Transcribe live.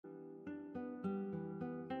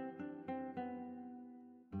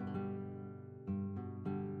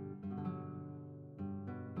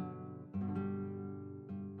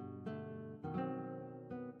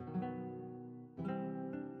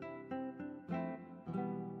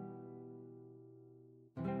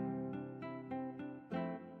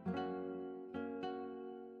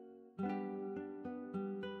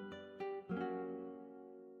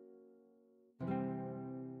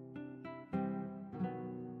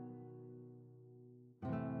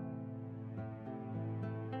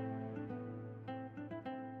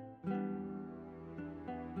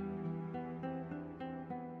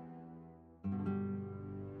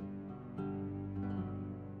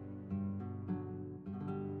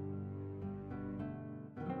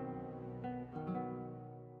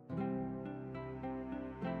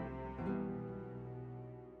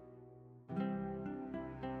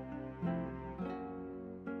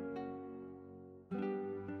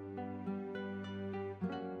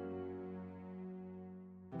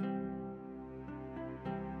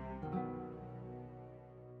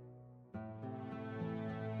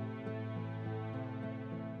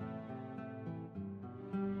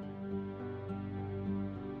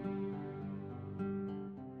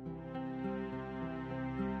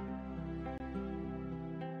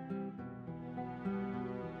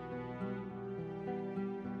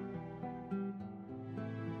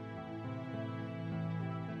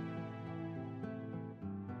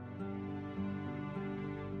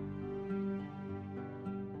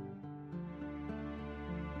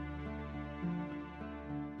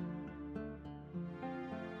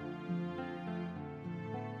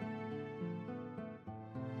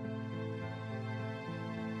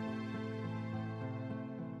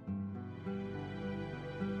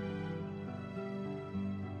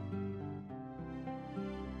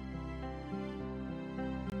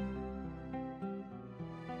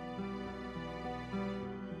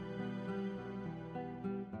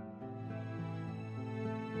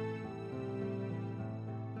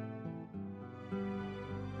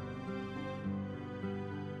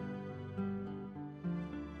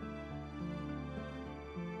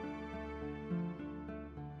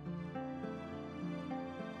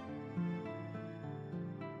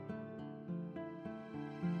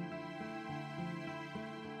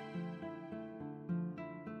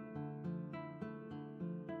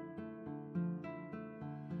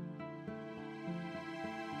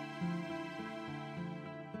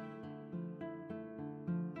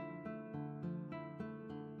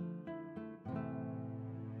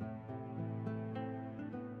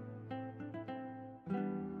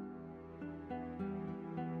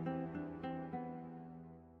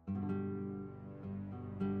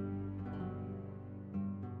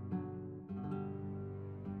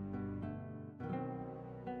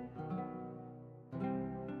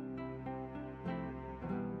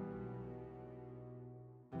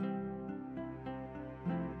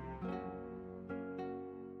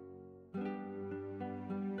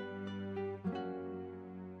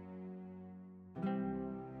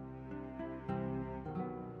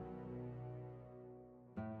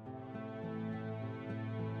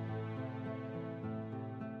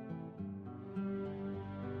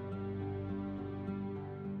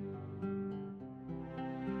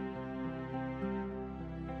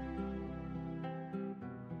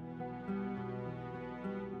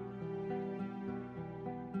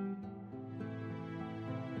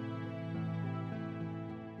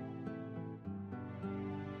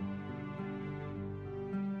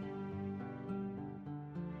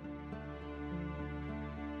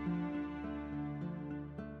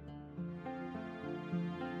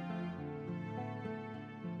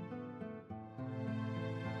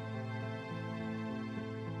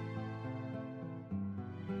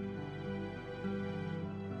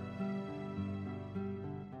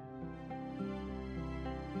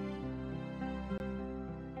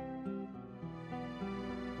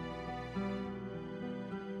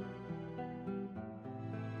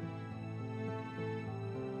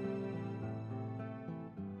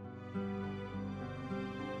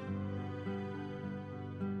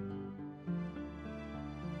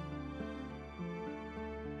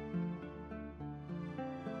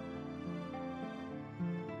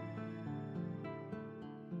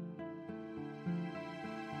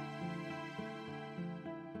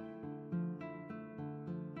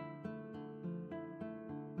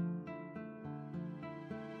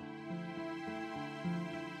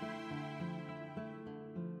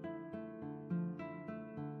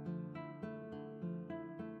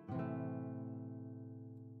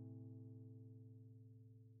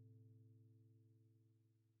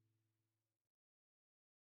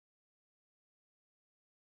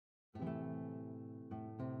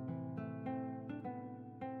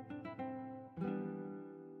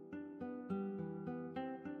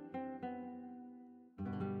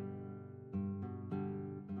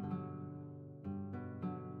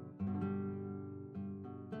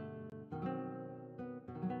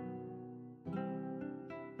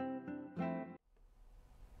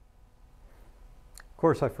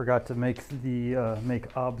course, I forgot to make the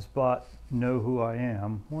make obsbot know who I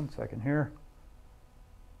am. 1 second here.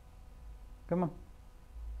 Come on.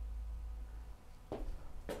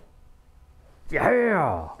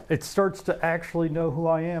 Yeah, it starts to actually know who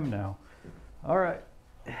I am now. All right,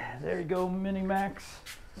 there you go, Mini Max.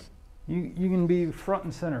 You can be front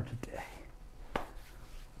and center today.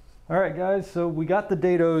 All right, guys, so we got the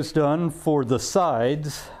dados done for the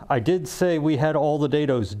sides. I did say we had all the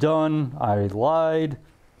dados done. I lied.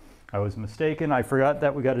 I was mistaken. I forgot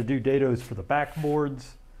that we got to do dados for the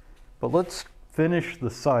backboards. But let's finish the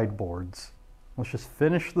sideboards. Let's just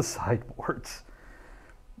finish the sideboards.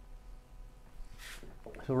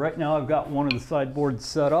 So right now I've got one of the sideboards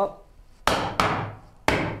set up.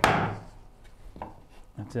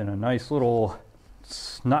 It's in a nice little,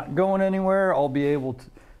 it's not going anywhere. I'll be able to,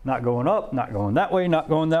 not going up, not going that way, not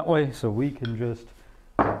going that way. So we can just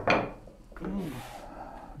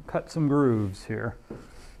cut some grooves here.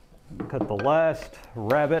 Cut the last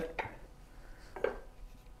rabbet.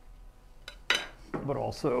 But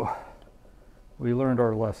also, we learned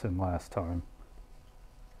our lesson last time.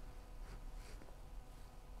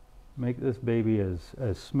 Make this baby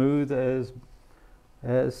as smooth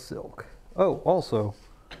as silk. Oh, also,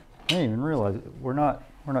 I didn't even realize it. We're not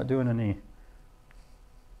doing any.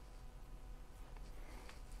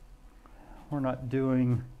 We're not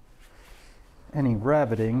doing any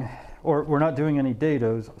rabbiting, or we're not doing any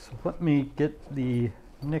dados. So let me get the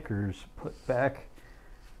knickers put back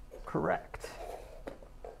correct.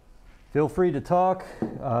 Feel free to talk.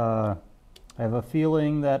 I have a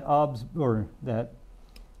feeling that that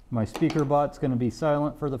my speaker bot's going to be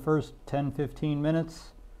silent for the first 10-15 minutes,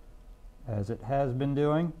 as it has been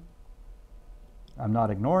doing. I'm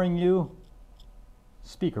not ignoring you.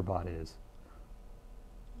 Speaker bot is.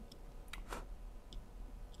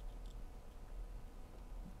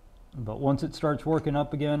 But once it starts working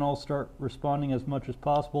up again, I'll start responding as much as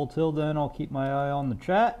possible. Till then, I'll keep my eye on the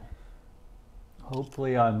chat.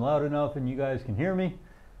 Hopefully I'm loud enough and you guys can hear me.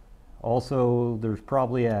 Also, there's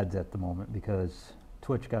probably ads at the moment because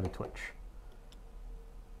Twitch got a Twitch.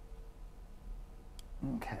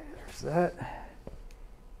 Okay, there's that.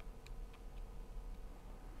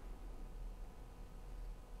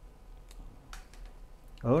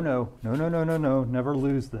 Oh no, no, no, no, no, no, never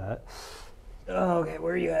lose that. Okay,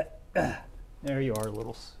 where are you at? There you are,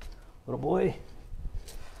 little boy.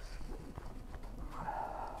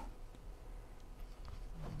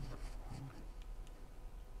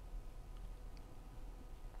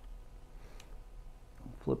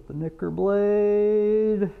 Flip the knicker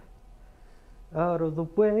blade out of the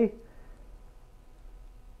way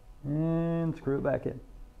and screw it back in.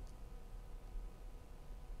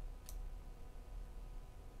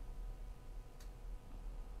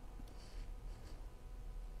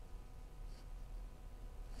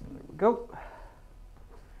 There we go.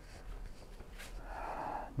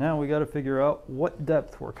 Now we got to figure out what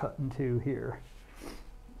depth we're cutting to here.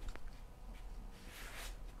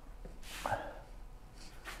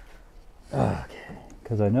 Okay,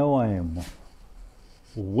 because I know I am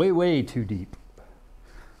way too deep.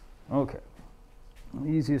 Okay, the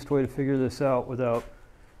easiest way to figure this out without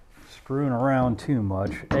screwing around too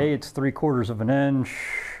much. It's 3/4 of an inch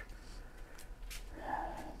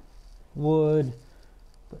wood,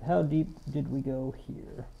 but how deep did we go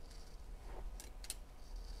here?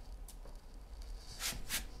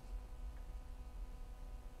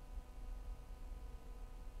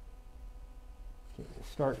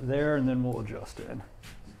 Start there and then we'll adjust in.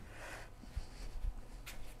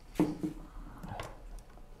 Okay,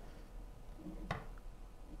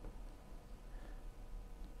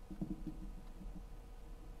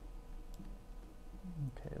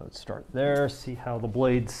 let's start there, see how the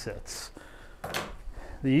blade sits.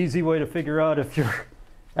 The easy way to figure out if you're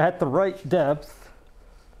at the right depth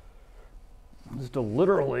is to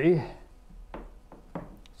literally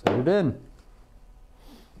set it in.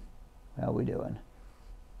 How we doing?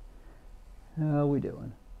 How we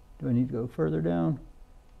doing? Do I need to go further down?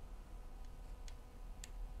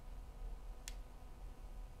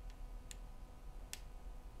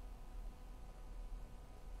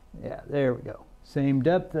 Yeah, there we go. Same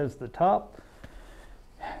depth as the top.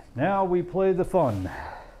 Now we play the fun.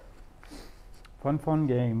 Fun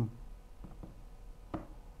game.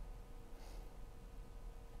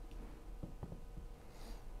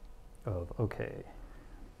 Okay.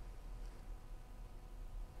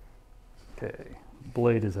 Okay,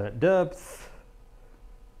 blade is at depth.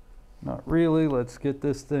 Not really. Let's get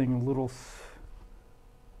this thing a little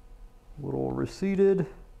receded.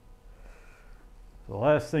 The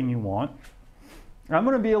last thing you want. I'm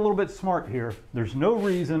going to be a little bit smart here. There's no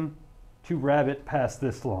reason to rabbit past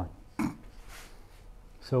this line.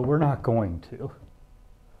 So we're not going to.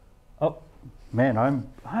 Oh, man,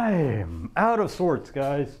 I am out of sorts,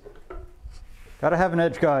 guys. Gotta have an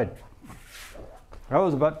edge guide. I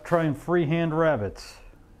was about to try and freehand rabbits.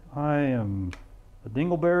 I am a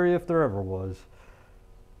dingleberry if there ever was.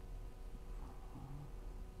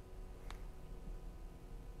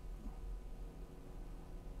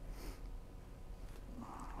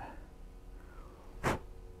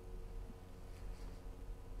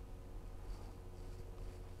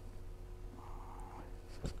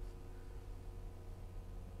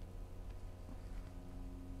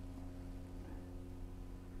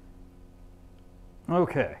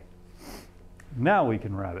 Okay, now we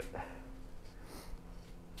can rabbit.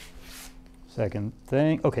 Second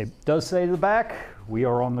thing, okay, does say the back, we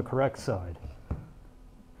are on the correct side.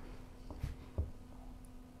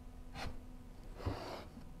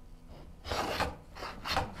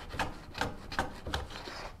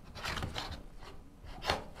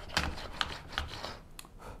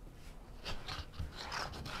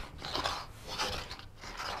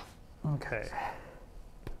 Okay.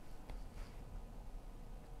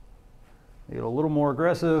 Get a little more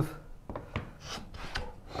aggressive,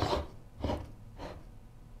 a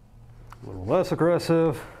little less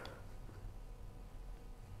aggressive.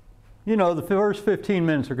 You know, the first 15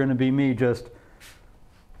 minutes are going to be me just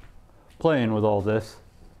playing with all this.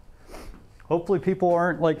 Hopefully people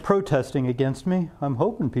aren't like protesting against me. I'm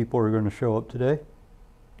hoping people are going to show up today.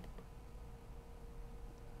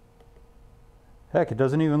 Heck, it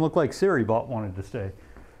doesn't even look like SiriBot wanted to stay.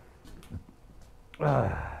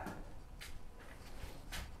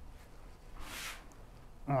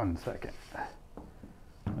 One second.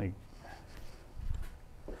 Like,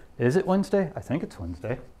 is it Wednesday? I think it's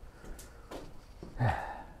Wednesday.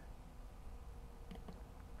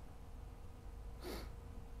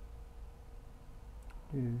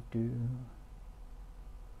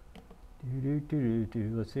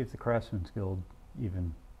 Let's see if the Craftsman's Guild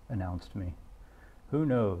even announced me. Who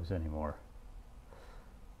knows anymore?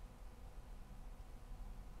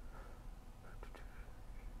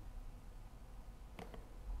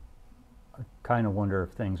 I kind of wonder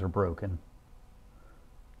if things are broken.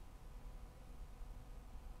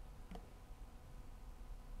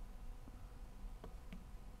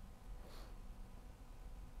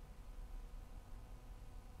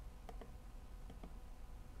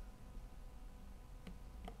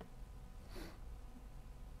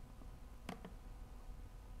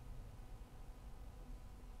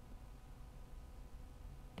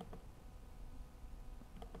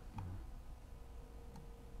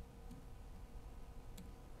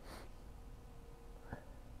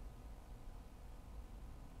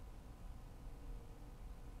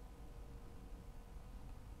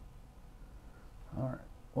 All right,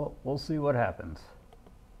 well, we'll see what happens.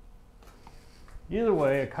 Either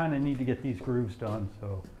way, I kind of need to get these grooves done,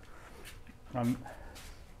 so I'm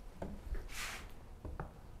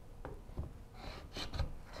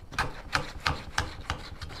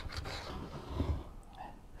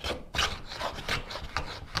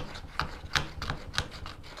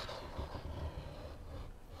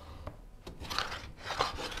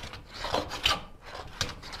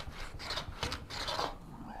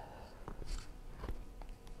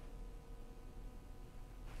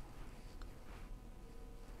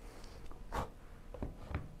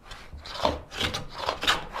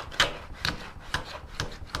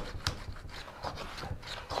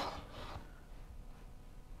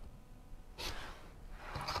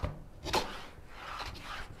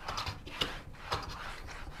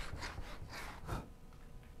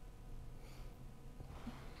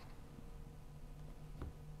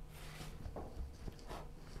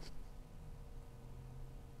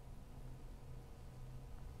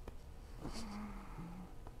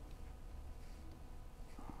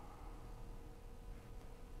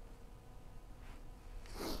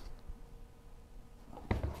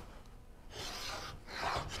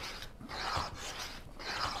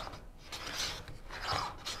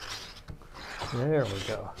there we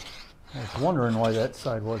go. I was wondering why that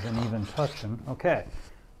side wasn't even touching. Okay.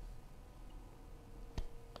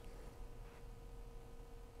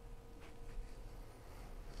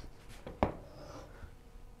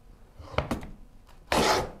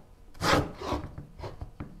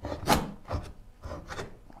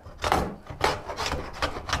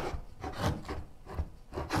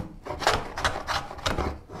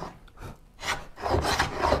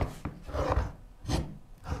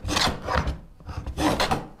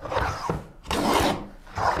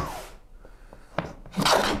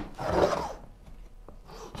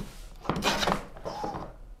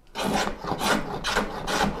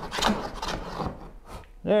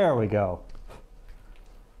 There we go.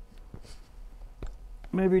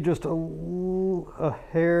 Maybe just a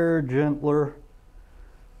hair gentler,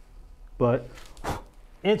 but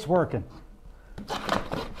it's working.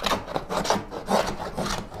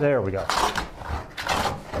 There we go.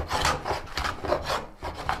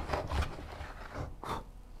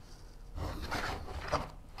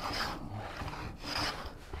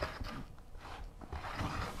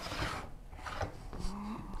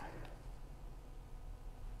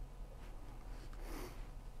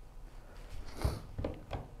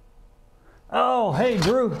 Oh, hey,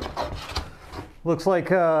 Drew. Looks like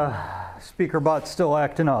SpeakerBot's still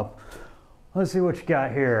acting up. Let's see what you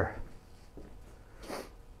got here.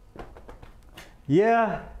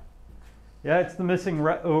 Yeah, it's the missing,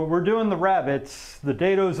 we're doing the rabbits. The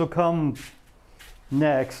dados will come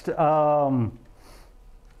next.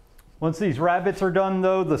 Once these rabbits are done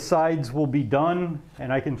though, the sides will be done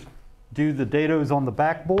and I can do the dados on the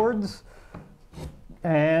backboards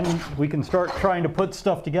and we can start trying to put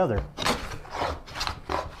stuff together.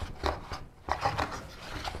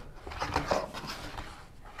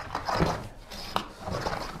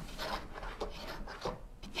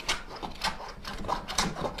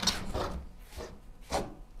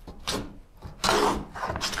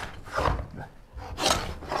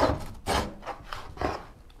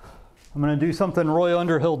 I'm going to do something Roy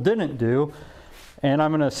Underhill didn't do, and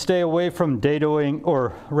I'm going to stay away from dadoing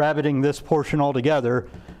or rabbiting this portion altogether.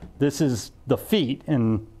 This is the feet,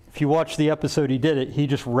 and if you watch the episode he did it, he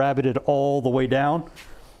just rabbited all the way down.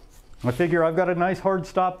 I figure I've got a nice hard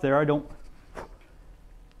stop there. I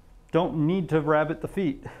don't need to rabbit the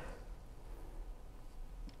feet.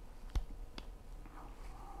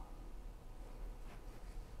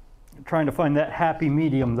 I'm trying to find that happy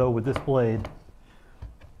medium though with this blade.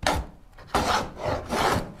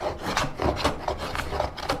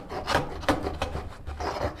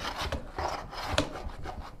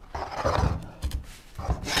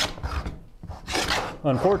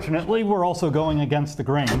 Unfortunately, we're also going against the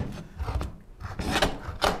grain.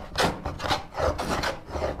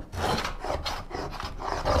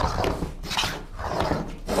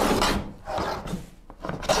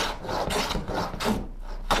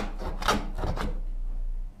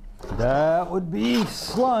 That would be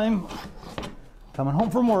slime coming home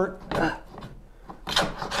from work.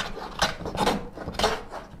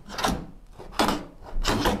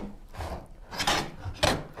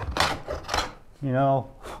 You know,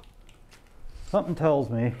 something tells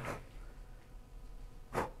me,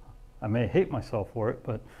 I may hate myself for it,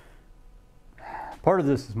 but part of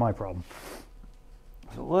this is my problem.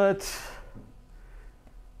 So let's,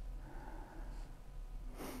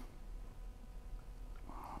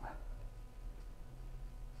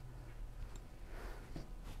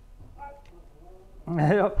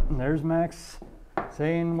 yep, there's Max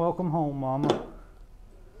saying welcome home, Mama.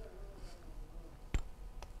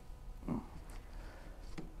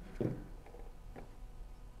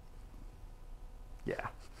 Yeah,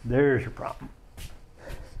 there's your problem.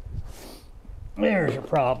 There's your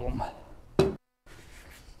problem.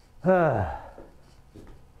 That's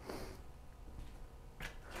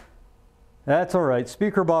all right.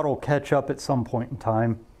 SpeakerBot will catch up at some point in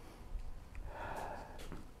time.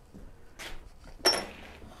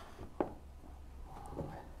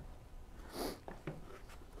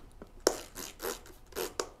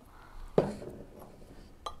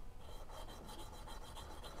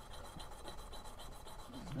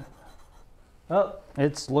 Oh,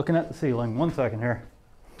 it's looking at the ceiling. 1 second here.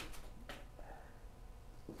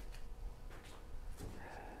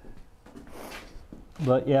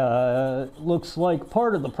 But yeah, looks like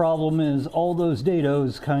part of the problem is all those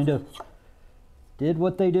dados kind of did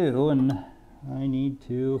what they do, and I need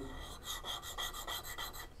to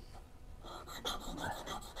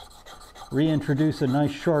reintroduce a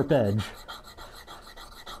nice sharp edge.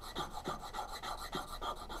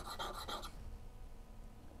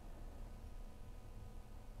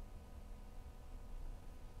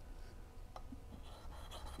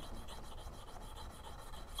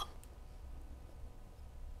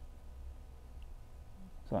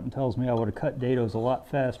 Something tells me I would have cut dados a lot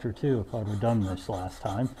faster too if I'd have done this last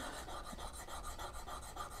time.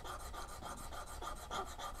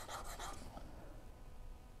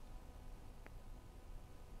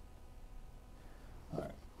 All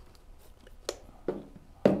right.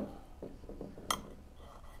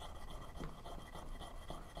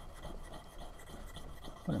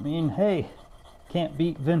 But I mean, hey, can't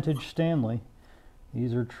beat vintage Stanley.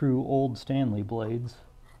 These are true old Stanley blades.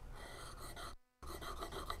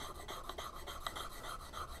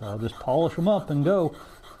 So I'll just polish them up and go.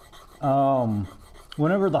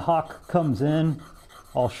 Whenever the hawk comes in,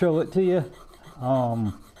 I'll show it to you.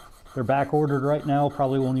 They're back ordered right now,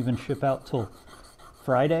 probably won't even ship out till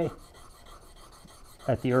Friday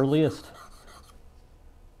at the earliest.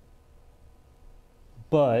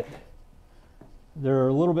 But they're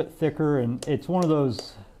a little bit thicker, and it's one of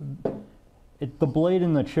those, the blade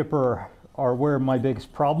and the chipper are where my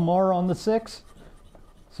biggest problem are on the 6.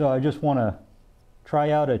 So I just want to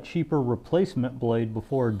try out a cheaper replacement blade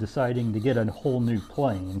before deciding to get a whole new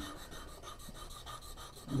plane.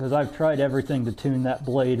 Because I've tried everything to tune that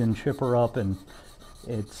blade and chipper up, and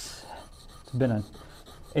it's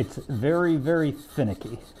very, very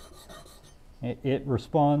finicky. It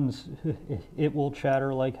responds, it will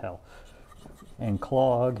chatter like hell and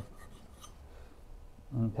clog.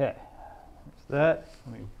 Okay, there's that.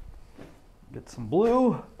 Let me get some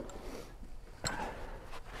blue.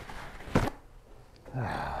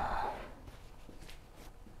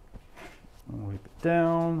 Wipe it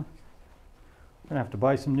down. I'm gonna have to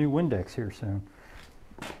buy some new Windex here soon.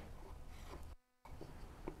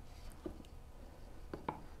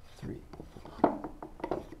 Three.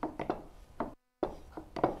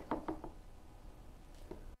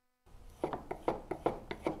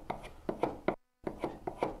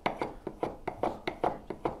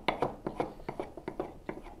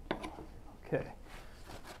 Okay.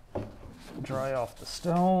 Dry off the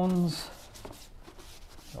stones.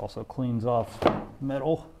 It also cleans off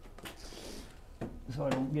metal, so I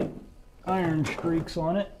don't get iron streaks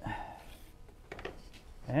on it.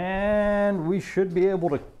 And we should be able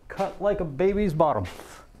to cut like a baby's bottom.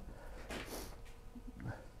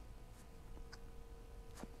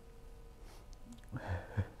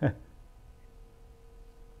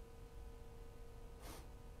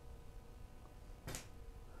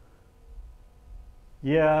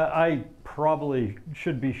 Yeah, I probably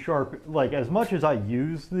should be sharp, like as much as I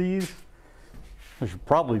use these, I should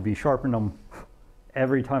probably be sharpening them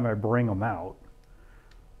every time I bring them out.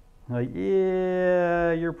 Like,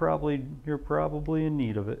 yeah, you're probably in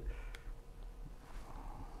need of it.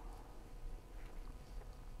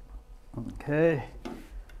 Okay.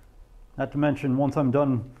 Not to mention, once I'm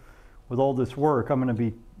done with all this work, I'm going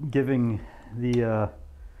to be giving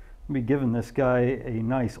this guy a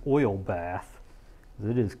nice oil bath.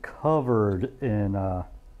 It is covered in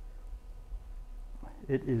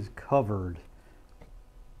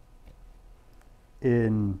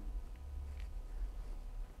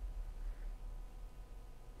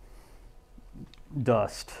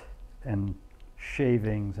dust and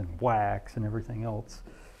shavings and wax and everything else.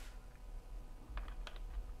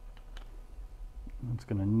 It's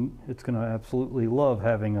gonna absolutely love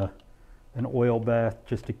having an oil bath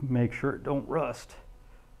just to make sure it don't rust.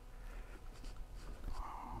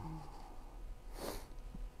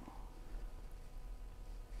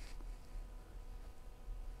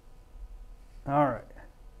 All right.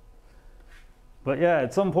 But yeah,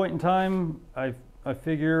 at some point in time, I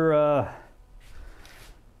figure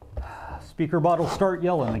speaker bottle start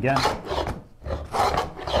yelling again.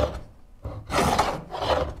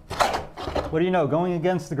 What do you know? Going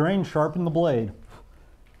against the grain, sharpen the blade.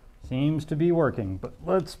 Seems to be working, but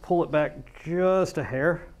let's pull it back just a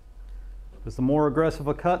hair. Because the more aggressive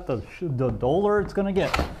a cut, the duller it's going to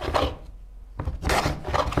get.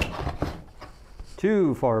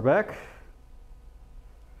 Too far back.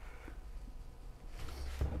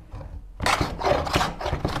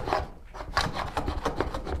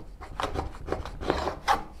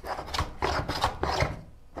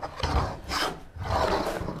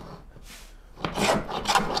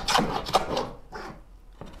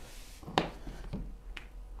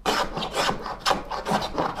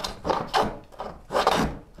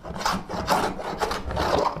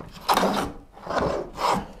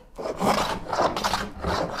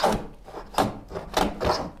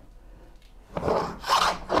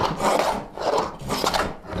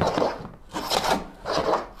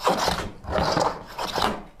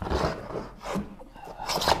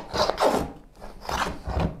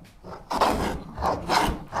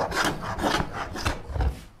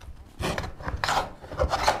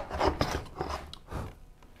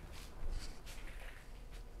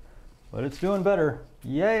 But it's doing better.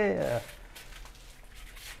 Yeah.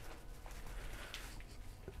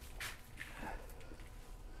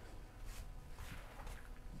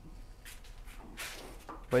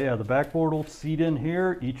 But yeah, the backboard will seat in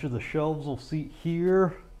here. Each of the shelves will seat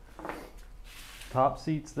here. Top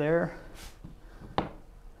seats there.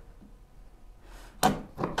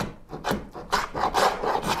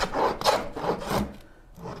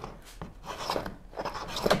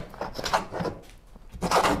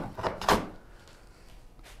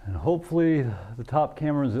 Hopefully the top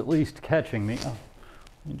camera is at least catching me. Oh,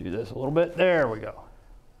 let me do this a little bit. There we go.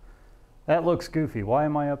 That looks goofy. Why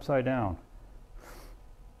am I upside down?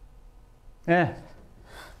 Eh.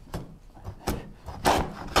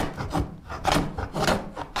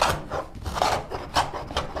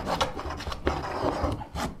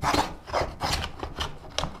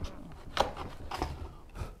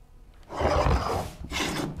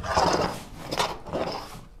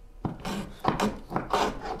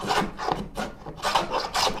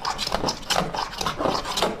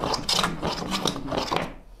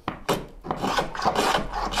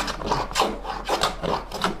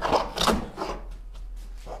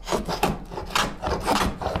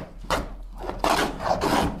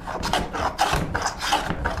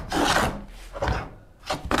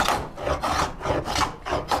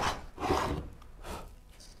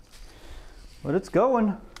 But it's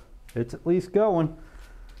going. It's at least going.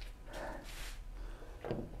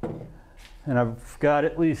 And I've got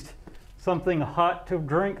at least something hot to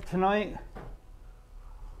drink tonight.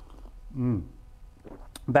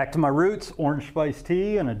 Back to my roots, orange spice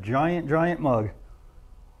tea and a giant mug.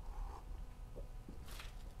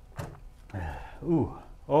 Ooh,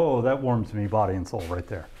 oh, that warms me body and soul right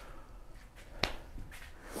there.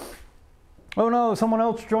 Oh no, someone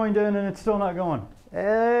else joined in and it's still not going.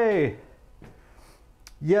 Hey!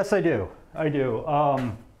 Yes, I do. I do.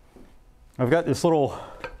 I've got this little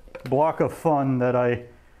block of fun that I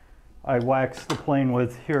wax the plane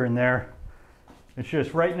with here and there. It's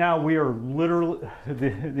just right now we are literally,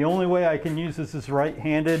 the only way I can use this is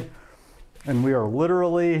right-handed, and we are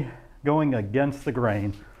literally going against the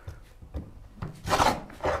grain.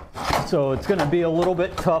 So it's going to be a little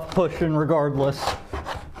bit tough pushing regardless.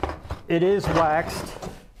 It is waxed.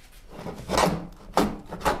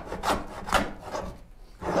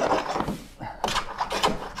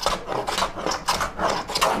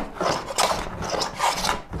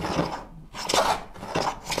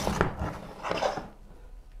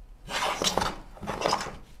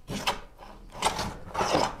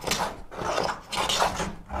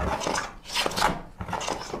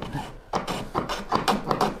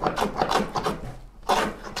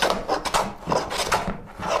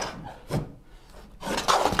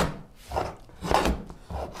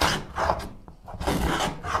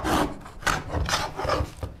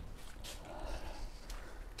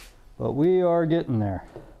 But we are getting there.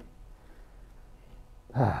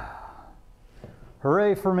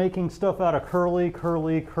 Hooray for making stuff out of curly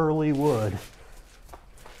wood.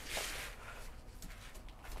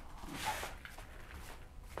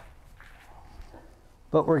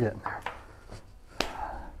 But we're getting there.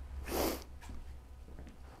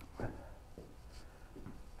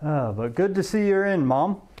 But good to see you're in,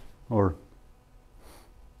 Mom. Or,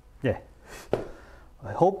 yeah.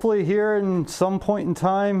 Hopefully here in some point in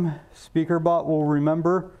time, SpeakerBot will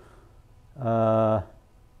remember.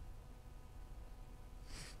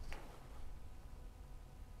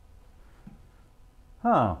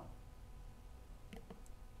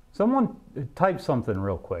 Someone type something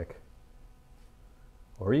real quick.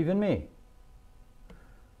 Or even me.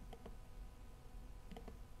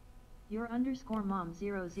 Your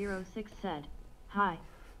 _mom006 said, hi.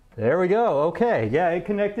 There we go. Okay. Yeah, it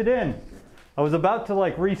connected in. I was about to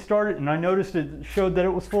like restart it and I noticed it showed that it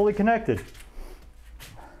was fully connected.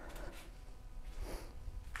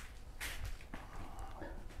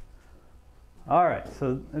 All right,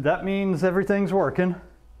 so that means everything's working.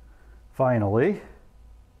 Finally.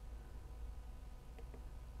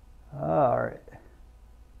 All right.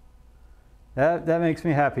 That makes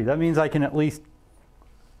me happy. That means I can at least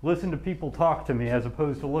listen to people talk to me as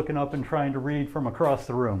opposed to looking up and trying to read from across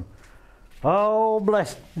the room. Oh,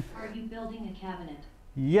 bless. Are you building a cabinet?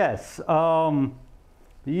 Yes. The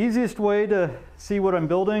easiest way to see what I'm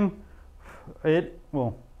building,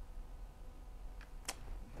 well,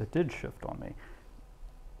 that did shift on me.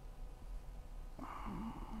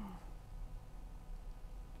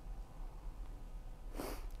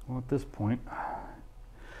 Well, at this point,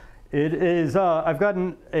 it is, I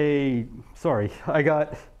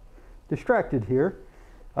got distracted here.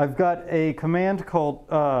 I've got a command called !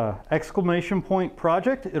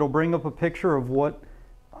 project. It'll bring up a picture of what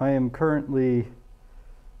I am currently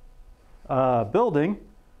building.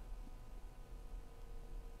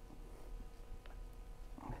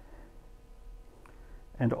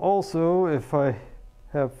 And also, if I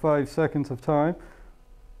have 5 seconds of time,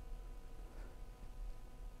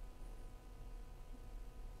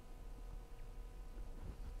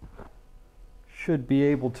 should be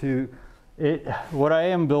able to, what I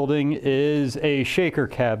am building is a shaker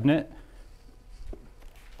cabinet,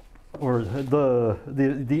 or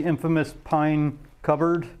the infamous pine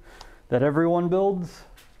cupboard that everyone builds.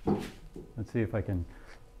 Let's see if I can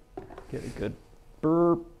get a good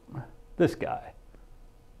burp. this guy.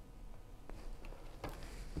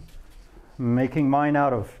 I'm making mine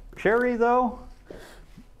out of cherry though.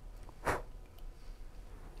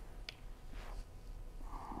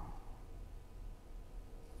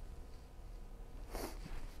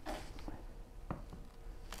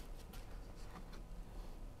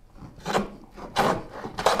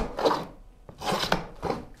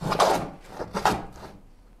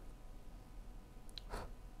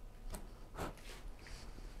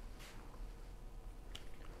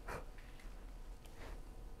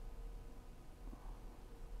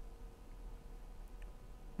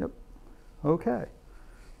 Okay.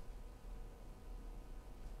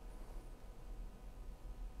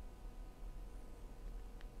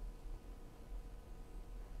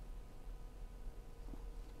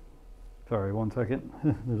 Sorry, one second.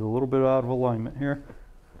 There's a little bit out of alignment here.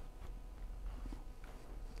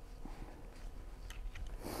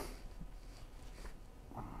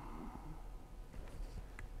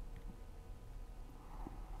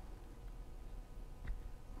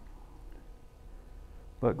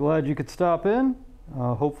 But glad you could stop in.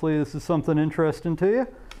 Hopefully this is something interesting to you.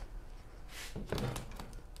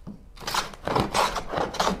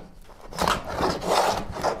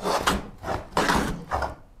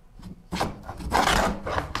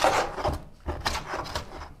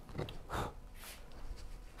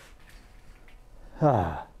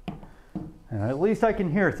 And at least I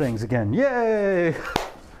can hear things again. Yay!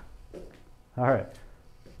 All right.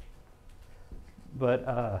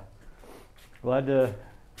 But glad to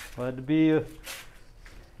be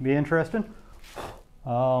interested.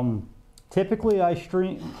 Typically I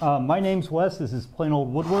stream, my name's Wes, this is Plain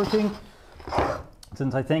Old Woodworking.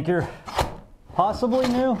 Since I think you're possibly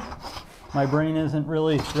new, my brain isn't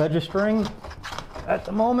really registering at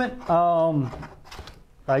the moment.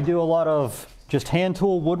 I do a lot of just hand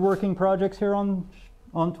tool woodworking projects here on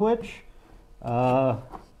Twitch.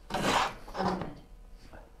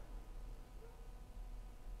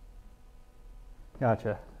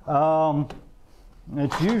 Gotcha.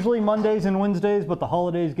 It's usually Mondays and Wednesdays, but the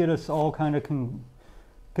holidays get us all kind of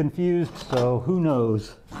confused, so who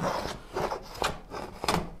knows?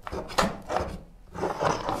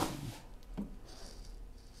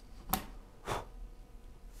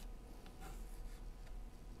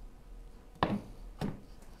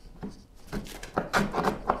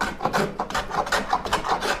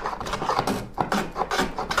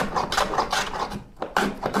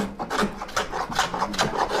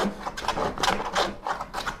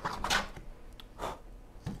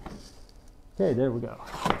 Okay, there we go.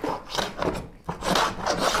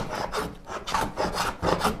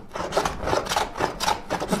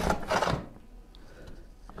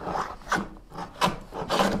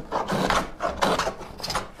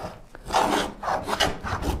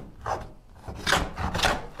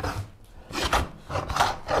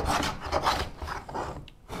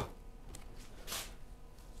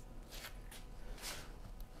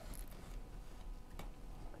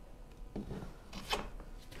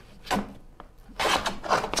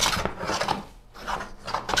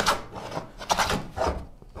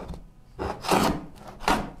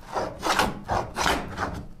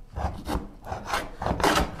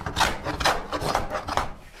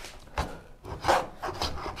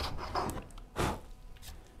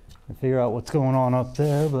 Figure out what's going on up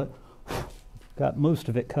there, but got most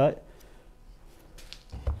of it cut.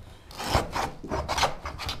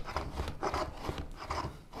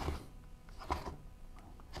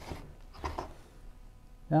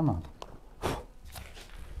 Come on.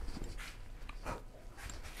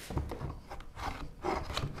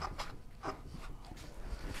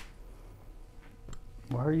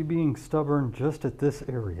 Why are you being stubborn just at this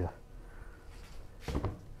area?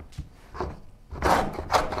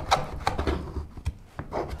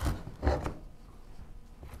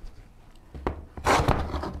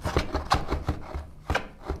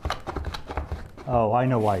 Oh, I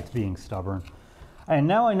know why it's being stubborn. And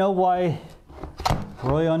now I know why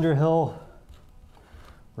Roy Underhill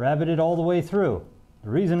rabbited all the way through. The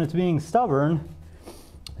reason it's being stubborn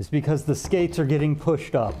is because the skates are getting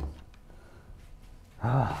pushed up.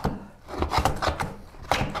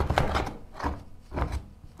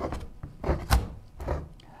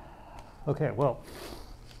 Okay, well.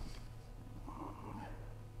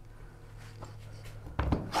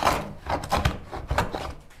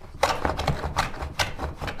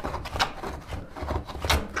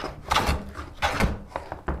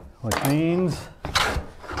 Which means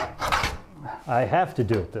I have to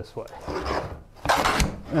do it this way.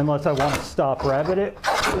 Unless I want to stop rabbit it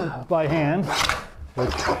by hand,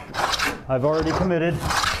 which I've already committed.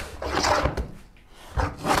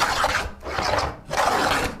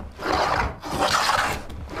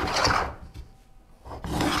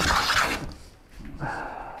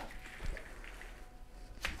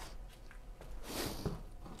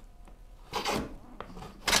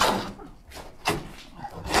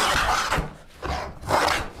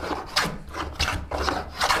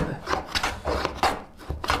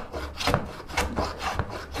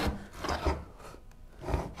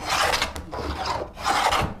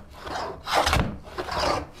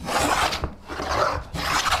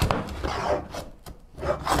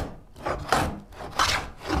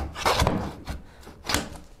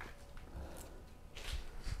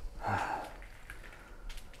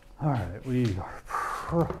 All right, we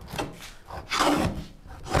are.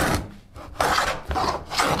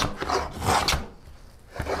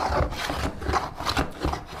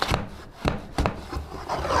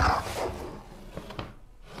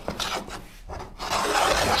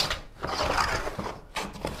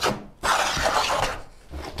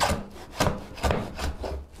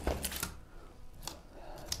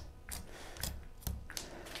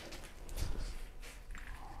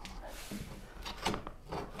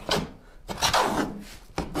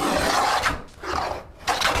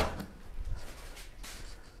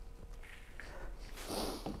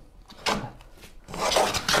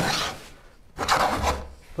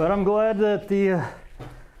 But I'm glad that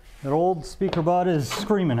that old speaker bot is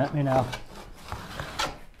screaming at me now.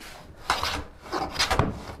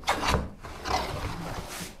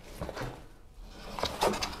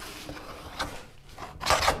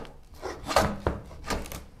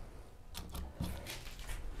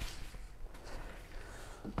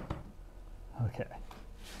 Okay.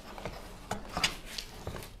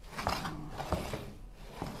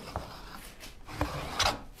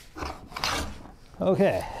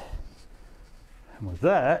 Okay, and with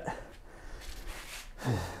that,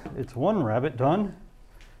 it's one rabbit done.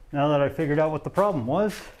 Now that I figured out what the problem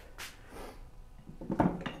was.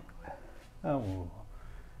 Oh,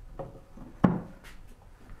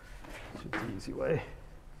 it's the easy way.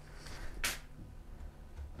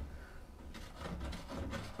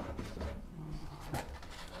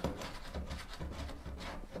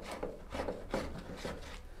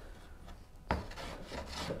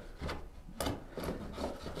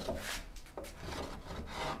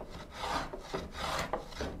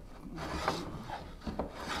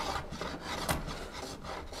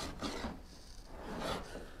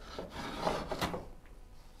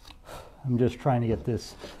 I'm just trying to get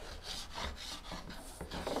this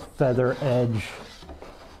feather edge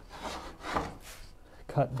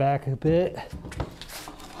cut back a bit.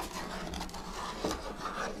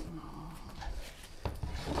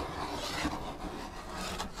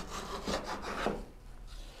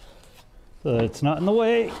 So it's not in the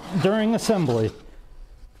way during assembly.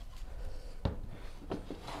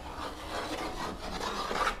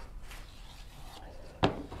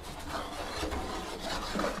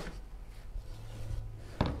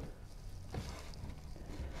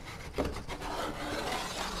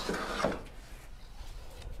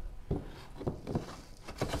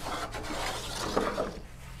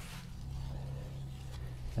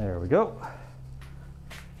 There we go.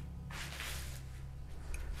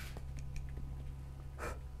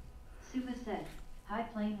 Suba said, "Hi,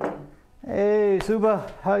 plane one." Hey,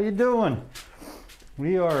 Suba, how you doing?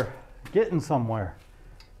 We are getting somewhere.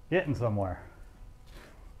 Getting somewhere.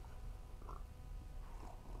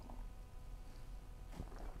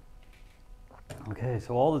 Okay,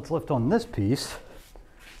 so all that's left on this piece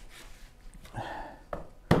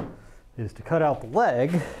is to cut out the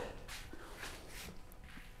legs.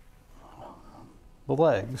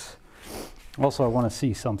 Also, I want to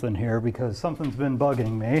see something here because something's been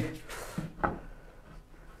bugging me.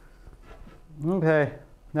 Okay,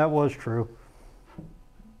 that was true.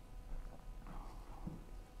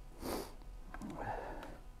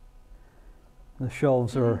 The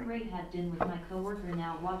shelves are... Great had been with my coworker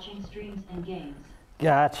now watching streams and games.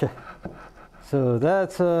 Gotcha. So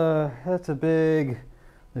that's a big...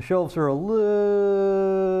 The shelves are a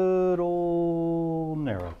little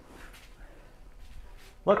narrow.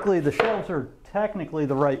 Luckily, the shelves are technically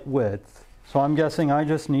the right width, so I'm guessing I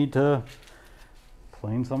just need to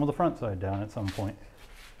plane some of the front side down at some point.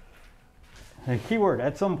 A keyword,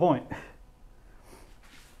 at some point.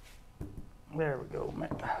 There we go,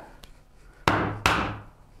 man.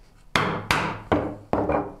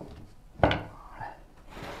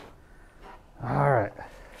 All right.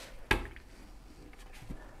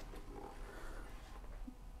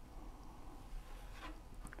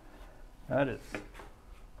 That is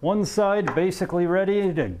one side basically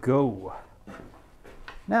ready to go.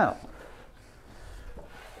 Now,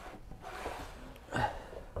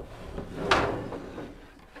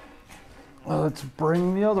 let's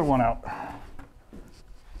bring the other one out.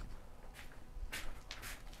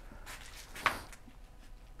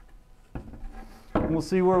 We'll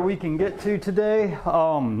see where we can get to today.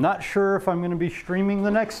 Not sure if I'm going to be streaming the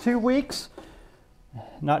next 2 weeks.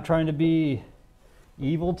 Not trying to be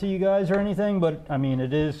evil to you guys or anything, but I mean,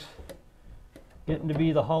 it is getting to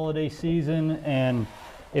be the holiday season, and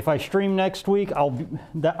if I stream next week,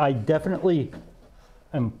 I definitely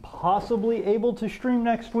am possibly able to stream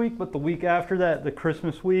next week, but the week after that, the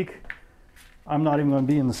Christmas week, I'm not even going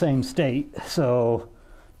to be in the same state. So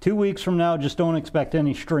 2 weeks from now, just don't expect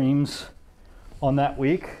any streams on that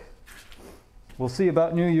week. we'll see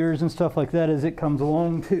about New Year's and stuff like that as it comes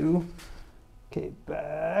along too. Okay,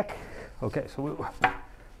 back. Okay, so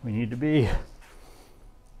we need to be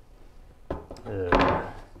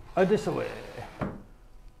this way.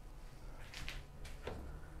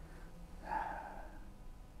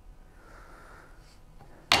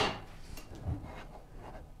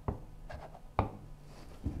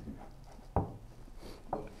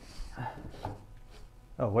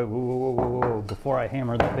 Oh wait, whoa! Before I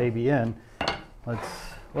hammer the baby in,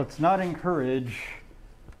 let's not encourage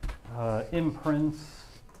imprints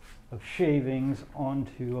of shavings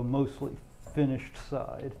onto a mostly finished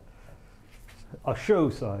side, a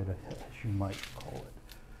show side, as you might call it.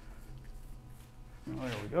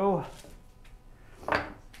 There we go.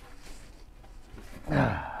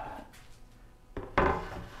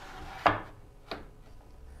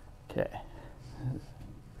 Okay.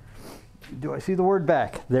 Do I see the word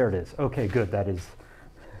back? There it is. Okay, good. That is.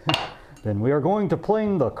 Then we are going to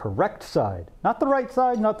plane the correct side. Not the right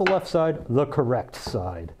side, not the left side, the correct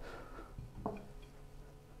side.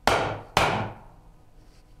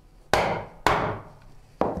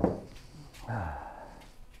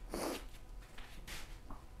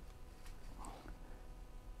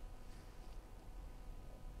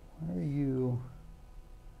 Why are you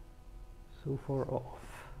so far off?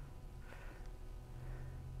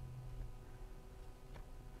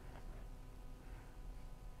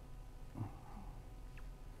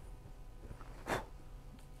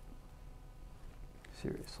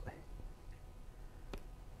 Seriously.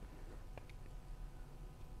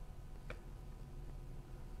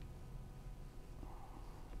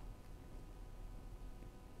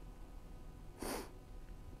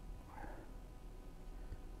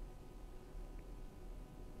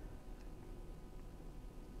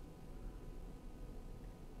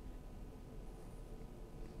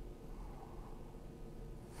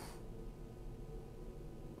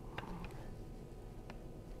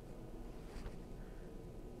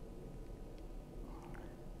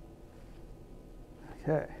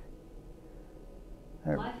 Okay.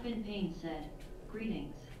 There. Life in Pain said,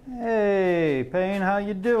 "Greetings." Hey, Payne, how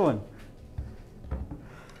you doing?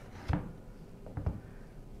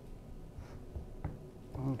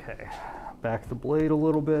 Okay, back the blade a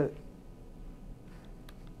little bit.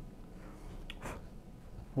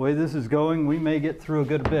 The way this is going, we may get through a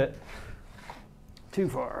good bit. Too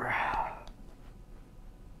far.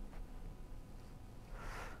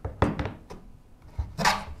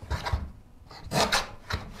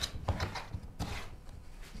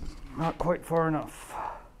 Not quite far enough.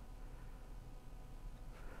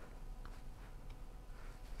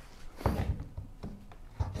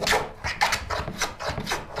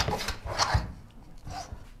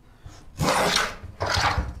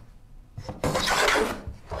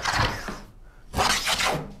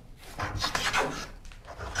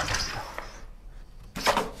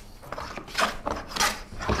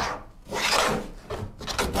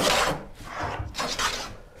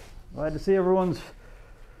 Glad to see everyone's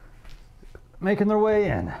making their way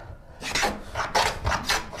in.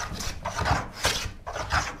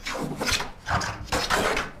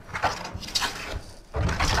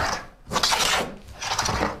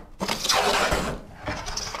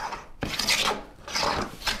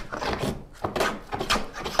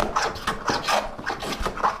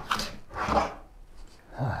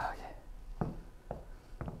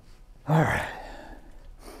 All right.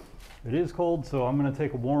 It is cold, so I'm going to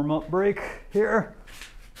take a warm-up break here.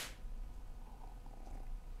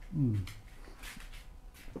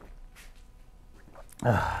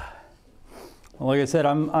 Well, like I said,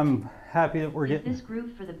 I'm happy that we're getting. Is this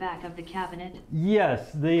groove for the back of the cabinet?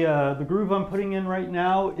 Yes, the groove I'm putting in right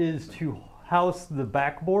now is to house the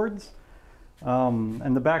backboards,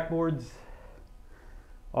 and the backboards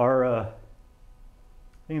are I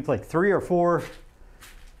think it's like 3 or 4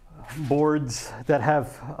 boards that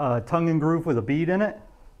have tongue and groove with a bead in it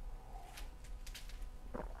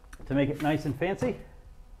to make it nice and fancy.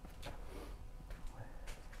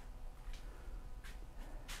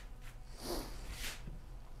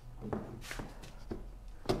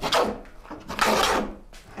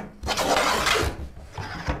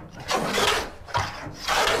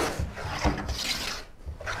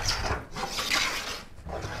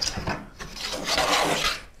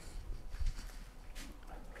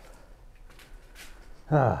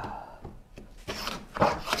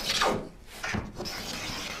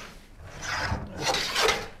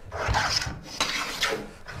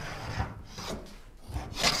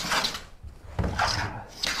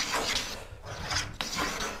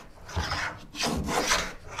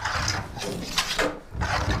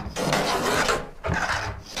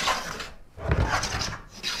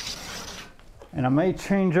 And I may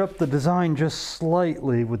change up the design just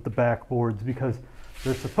slightly with the backboards because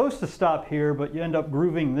they're supposed to stop here, but you end up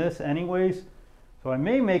grooving this anyways. So I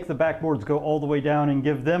may make the backboards go all the way down and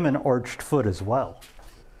give them an arched foot as well.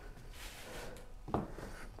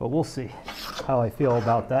 But we'll see how I feel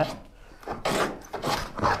about that.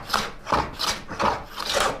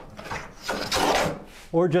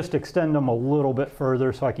 Or just extend them a little bit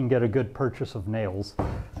further so I can get a good purchase of nails.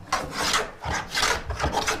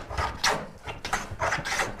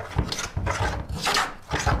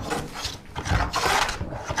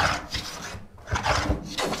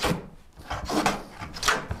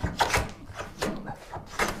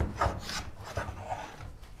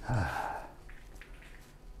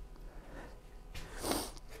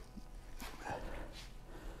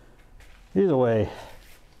 Either way,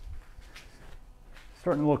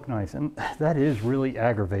 starting to look nice, and that is really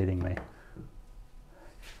aggravating me.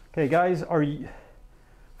 Okay guys,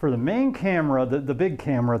 for the main camera, the big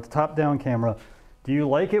camera, the top-down camera, do you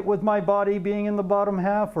like it with my body being in the bottom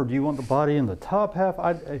half, or do you want the body in the top half?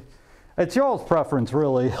 It's y'all's preference,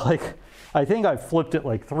 really. Like, I think I've flipped it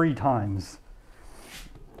like 3 times.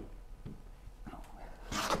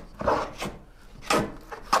 I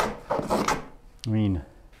mean,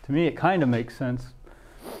 to me, it kind of makes sense,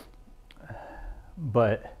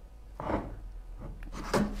 but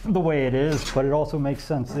the way it is, but it also makes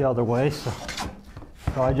sense the other way. So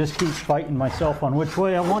I just keep fighting myself on which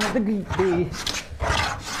way I want it to be. The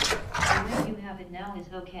way you have it now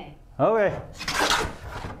is okay. Okay.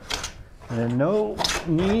 And no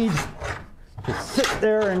need to sit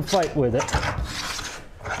there and fight with it.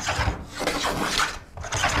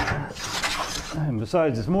 And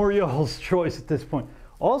besides, it's more y'all's choice at this point.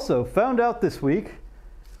 Also, found out this week,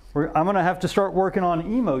 I'm going to have to start working on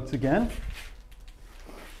emotes again,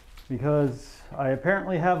 because I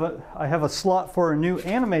apparently have a slot for a new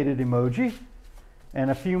animated emoji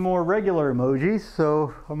and a few more regular emojis,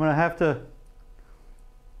 so I'm going to have to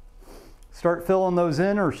start filling those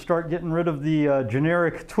in or start getting rid of the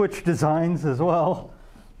generic Twitch designs as well.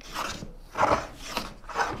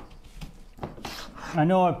 I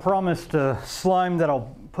know I promised Slime that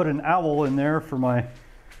I'll put an owl in there for my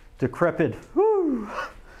decrepit whoo,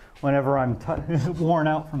 whenever I'm worn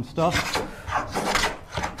out from stuff.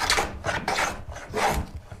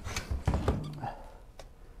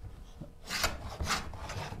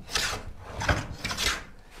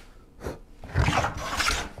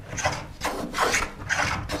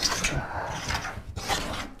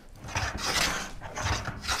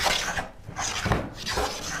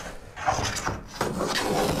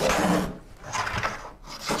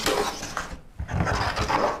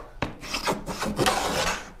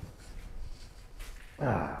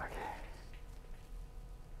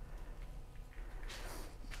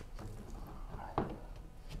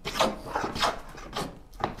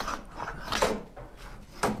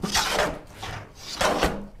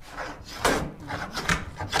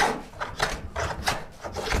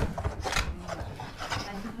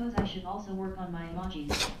 I should also work on my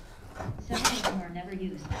emojis. Several of them are never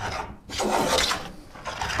used.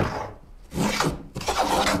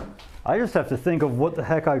 I just have to think of what the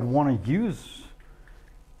heck I'd want to use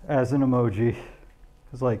as an emoji.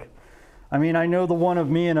 Because, like, I mean, I know the one of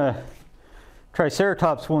me in a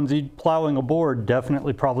Triceratops onesie plowing a board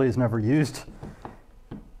definitely probably is never used.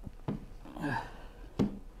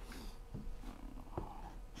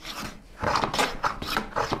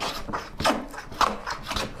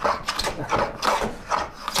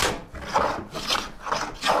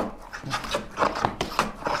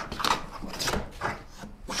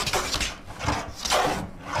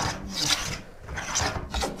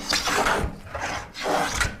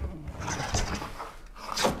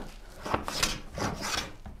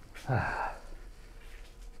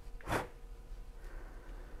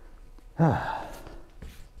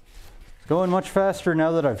 It's going much faster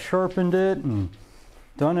now that I've sharpened it and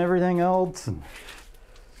done everything else, and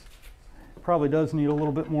probably does need a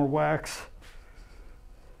little bit more wax.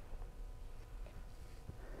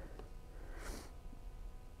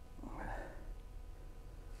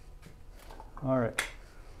 All right.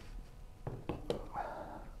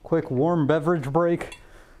 Quick warm beverage break.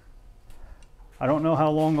 I don't know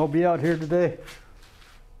how long I'll be out here today.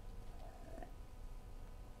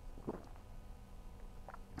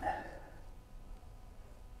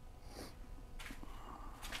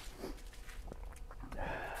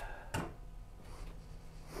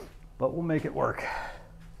 But we'll make it work.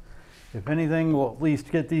 If anything, we'll at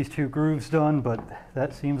least get these 2 grooves done, but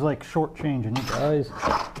that seems like shortchanging you guys.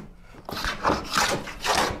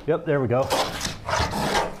 Yep, there we go.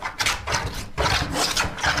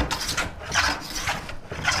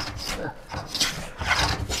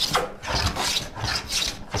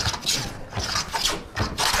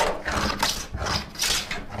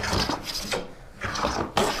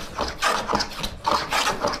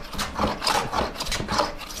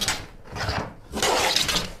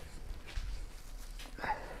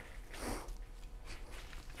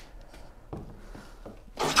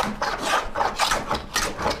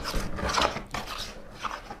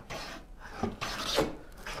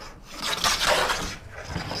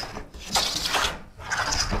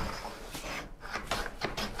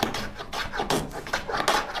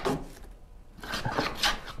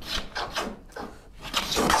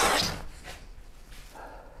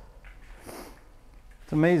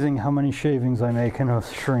 It's amazing how many shavings I make in a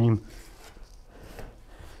stream.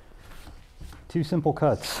 2 simple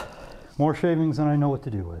cuts. More shavings than I know what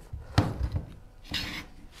to do with.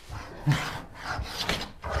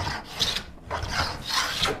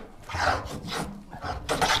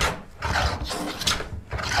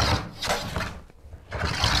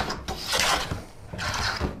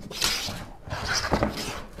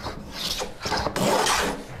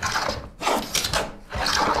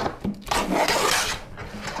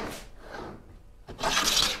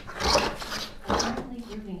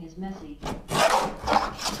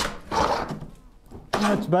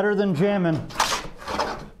 It's better than jamming.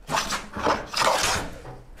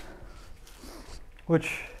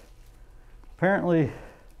 Which apparently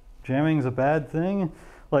jamming's a bad thing.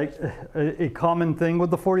 Like a common thing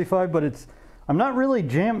with the 45, but it's not really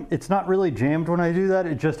jammed when I do that.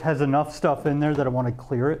 It just has enough stuff in there that I want to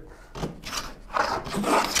clear it.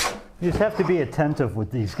 You just have to be attentive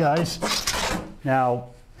with these guys. Now,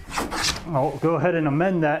 I'll go ahead and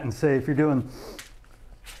amend that and say if you're doing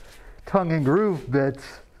tongue and groove bits,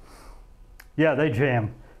 yeah, they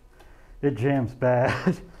jam. It jams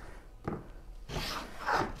bad.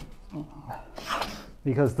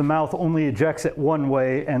 Because the mouth only ejects it one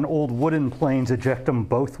way, and old wooden planes eject them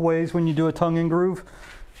both ways when you do a tongue and groove.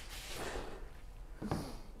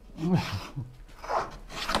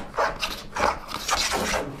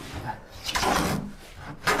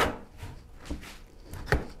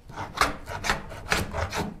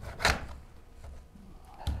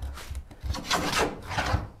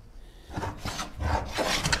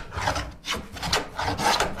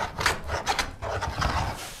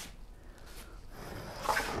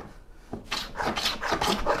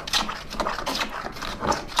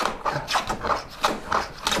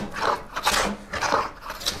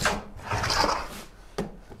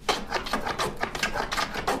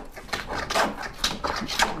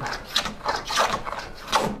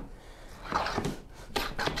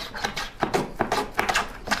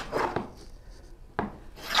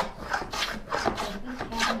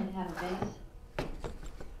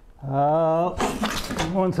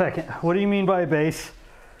 One second. What do you mean by base?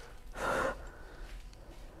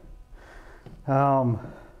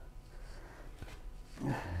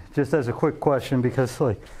 Just as a quick question, because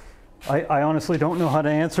like I honestly don't know how to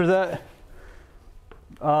answer that.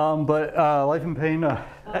 But Life in Pain.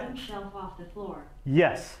 Bottom shelf off the floor.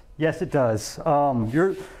 Yes, yes, it does.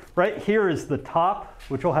 You're right here is the top,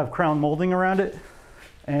 which will have crown molding around it,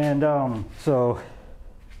 and so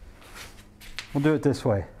we'll do it this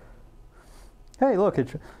way. Hey, look,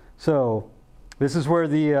 so this is where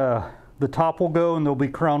the top will go, and there'll be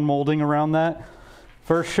crown molding around that.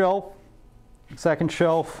 First shelf, second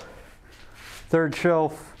shelf, third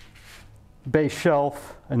shelf, base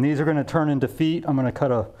shelf, and these are going to turn into feet. I'm going to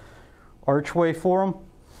cut a archway for them.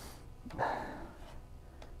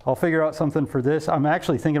 I'll figure out something for this. I'm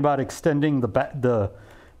actually thinking about extending the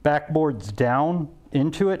backboards down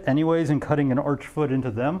into it anyways and cutting an arch foot into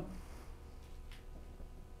them.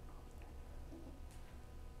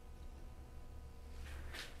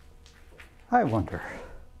 I wonder.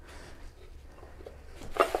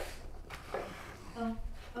 Oh,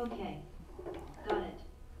 okay. Got it.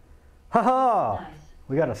 Haha! Nice.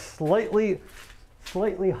 We got a slightly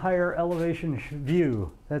higher elevation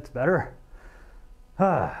view. That's better.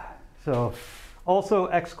 So, also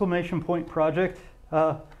exclamation point project,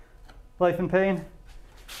 Life in Pain.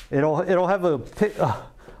 It'll have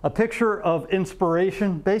a picture of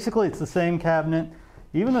inspiration. Basically, it's the same cabinet,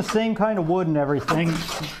 even the same kind of wood and everything.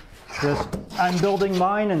 Just, I'm building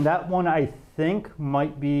mine, and that one I think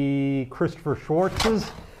might be Christopher Schwartz's.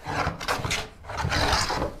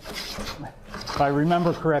 If I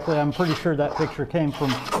remember correctly, I'm pretty sure that picture came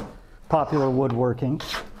from Popular Woodworking.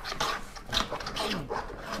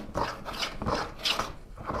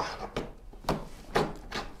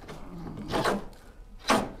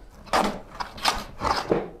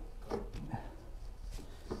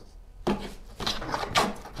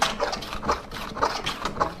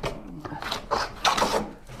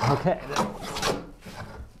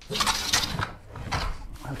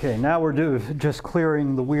 Okay, now we're just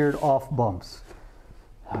clearing the weird off bumps.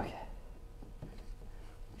 Okay.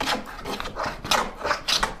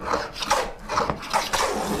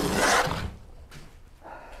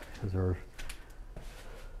 Scissors.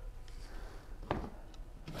 A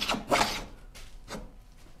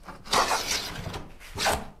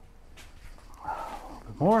little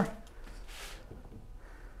bit more.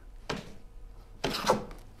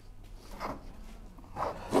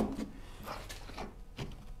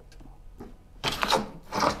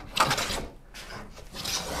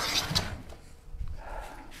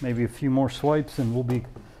 maybe a few more swipes and we'll be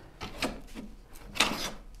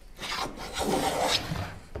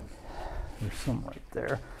there's some right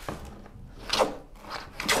there.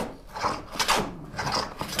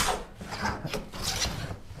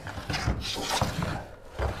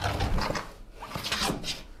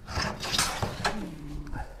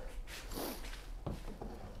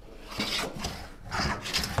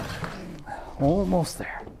 Almost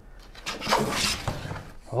there.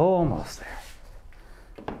 Almost there.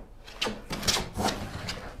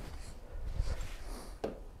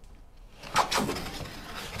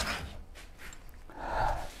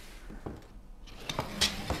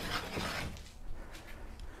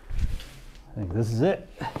 I think this is it.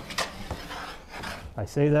 I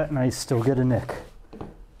say that and I still get a nick.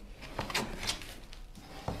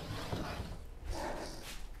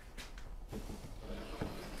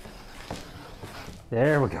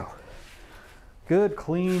 There we go. Good,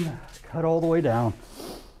 clean, cut all the way down.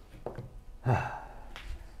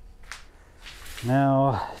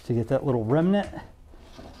 Now, to get that little remnant,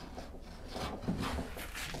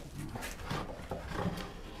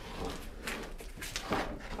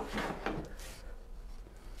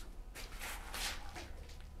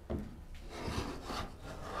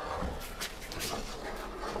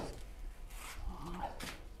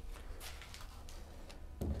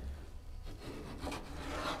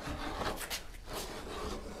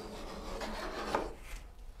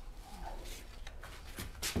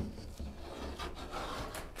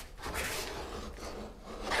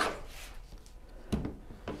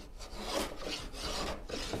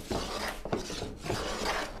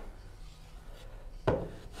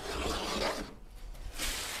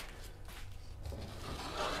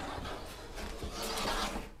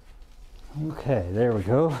 okay, there we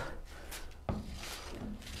go.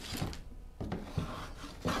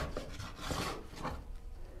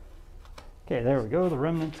 Okay, there we go, the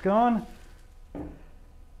remnant's gone.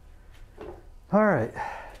 All right,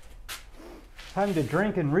 time to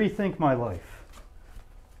drink and rethink my life.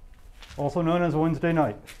 Also known as Wednesday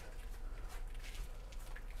night.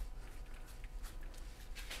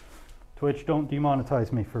 Twitch, don't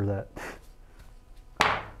demonetize me for that.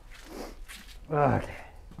 Okay.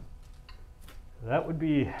 That would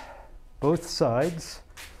be both sides.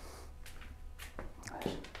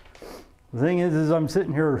 The thing is I'm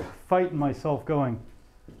sitting here fighting myself going,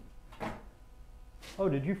 oh,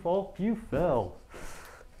 did you fall? You fell.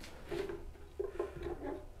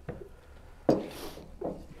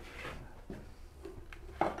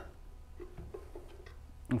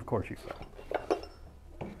 Of course you fell.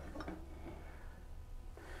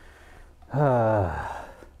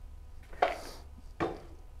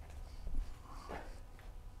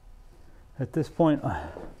 At this point,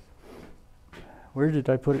 where did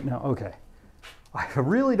I put it now? Okay. I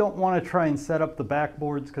really don't want to try and set up the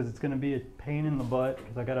backboards because it's going to be a pain in the butt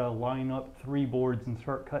because I got to line up 3 boards and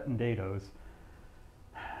start cutting dados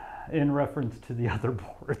in reference to the other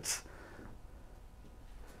boards.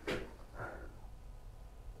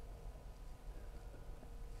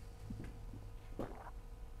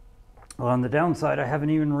 Well, on the downside, I haven't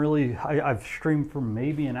even really, I've streamed for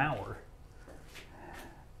maybe an hour.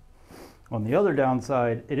 On the other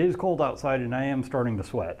downside, it is cold outside and I am starting to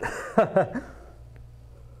sweat.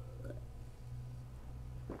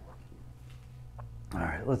 All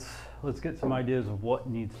right, let's get some ideas of what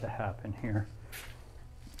needs to happen here.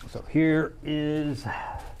 So here is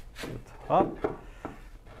the top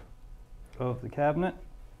of the cabinet,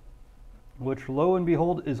 which lo and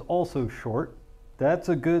behold is also short. That's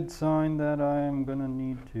a good sign that I'm gonna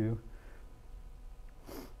need to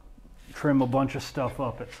trim a bunch of stuff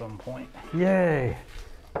up at some point. Yay!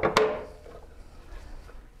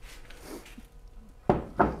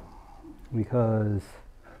 Because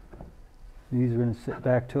these are going to sit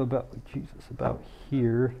back to about, Jesus, about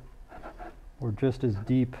here, or just as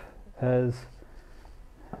deep as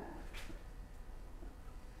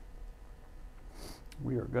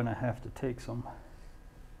we are going to have to take some.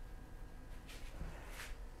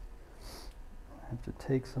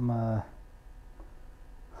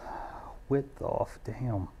 Width off.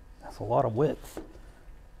 Damn, that's a lot of width.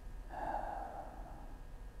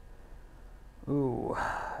 Ooh,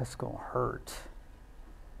 that's gonna hurt.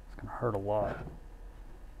 It's gonna hurt a lot.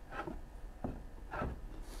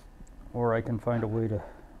 Or I can find a way to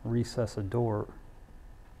recess a door.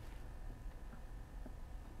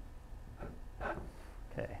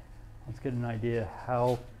 Okay, let's get an idea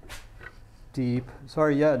how deep.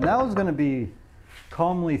 Sorry, yeah, now is gonna be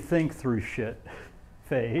calmly think through shit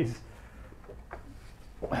phase.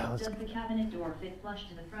 Does the cabinet door fit flush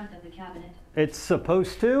to the front of the cabinet? It's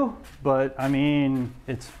supposed to, but I mean,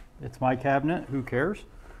 it's my cabinet. Who cares?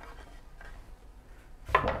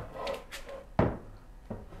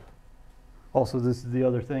 Also, this is the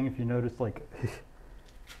other thing, if you notice, like,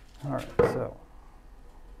 all right, so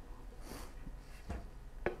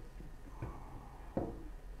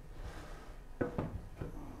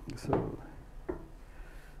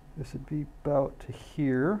this would be about to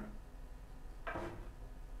here.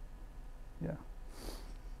 Yeah.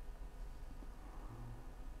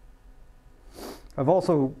 I've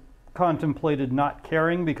also contemplated not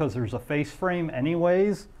caring because there's a face frame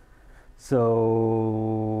anyways.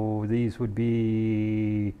 So these would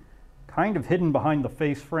be kind of hidden behind the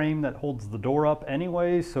face frame that holds the door up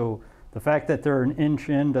anyway. So the fact that they're an inch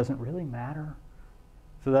in doesn't really matter.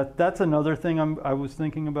 So that's another thing I was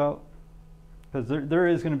thinking about, because there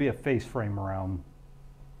is going to be a face frame around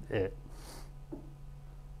it.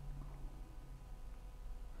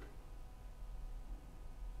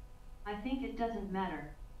 I think it doesn't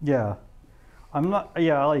matter. Yeah.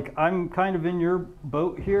 I'm kind of in your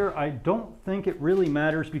boat here. I don't think it really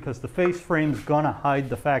matters because the face frame's gonna hide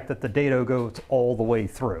the fact that the dado goes all the way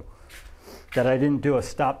through. That I didn't do a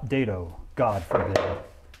stop dado, God forbid.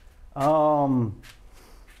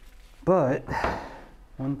 But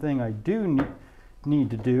one thing I do need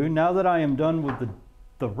to do, now that I am done with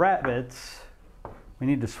the rabbits, we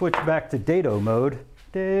need to switch back to dado mode.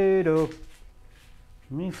 Dado.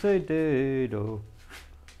 Let me say dado.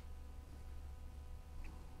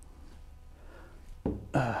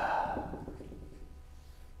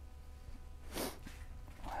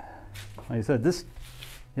 Like I said, this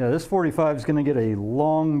 45 is going to get a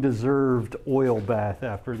long-deserved oil bath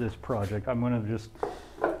after this project. I'm going to just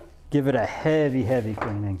give it a heavy, heavy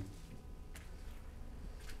cleaning.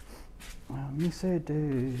 Let me say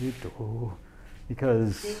dado,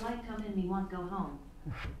 because Daylight come in, me want go home.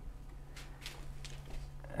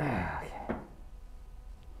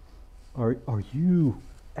 Are you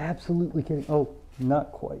absolutely kidding? Oh,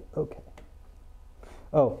 not quite. Okay.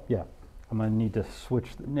 Oh, yeah. I'm going to need to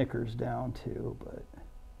switch the knickers down too, but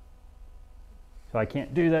so I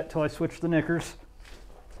can't do that till I switch the knickers.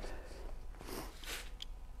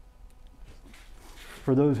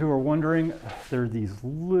 For those who are wondering, there are these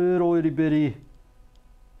little itty bitty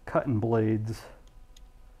cutting blades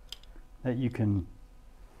that you can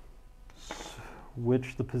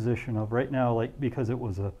switch the position of. Right now, like, because it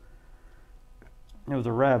was a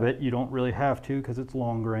rabbit, you don't really have to because it's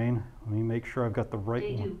long grain. Let me make sure I've got the right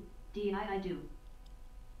They one. do. I do.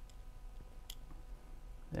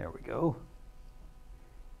 There we go.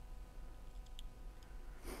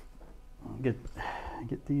 Get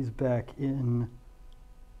these back in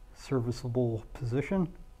serviceable position.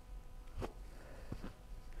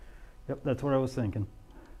 Yep, that's what I was thinking.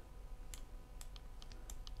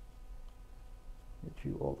 Get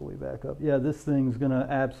you all the way back up. Yeah, this thing's gonna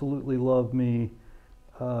absolutely love me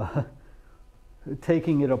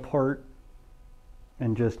taking it apart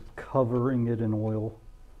and just covering it in oil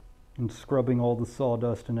and scrubbing all the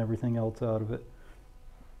sawdust and everything else out of it.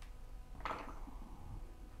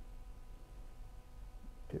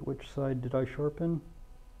 Okay, which side did I sharpen?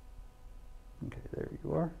 Okay, there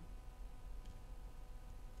you are.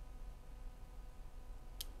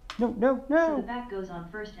 No, no, no! So the back goes on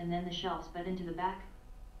first and then the shelves, but into the back?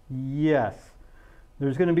 Yes.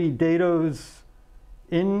 There's going to be dados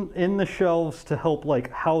in the shelves to help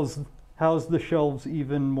like house the shelves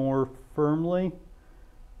even more firmly.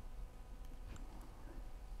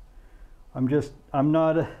 I'm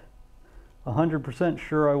not 100%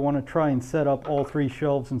 sure I want to try and set up all 3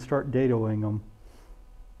 shelves and start dadoing them,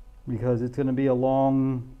 because it's going to be a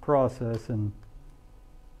long process, and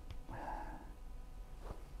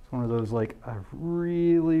it's one of those, like, I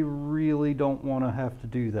really, really don't want to have to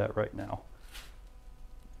do that right now.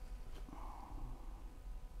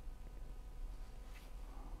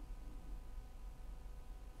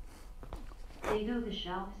 Dado the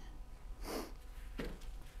shelves?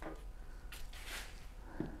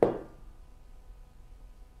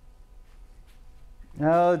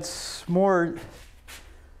 Now it's more,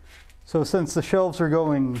 so since the shelves are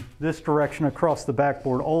going this direction across the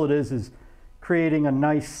backboard, all it is creating a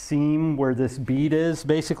nice seam where this bead is.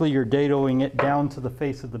 Basically, you're dadoing it down to the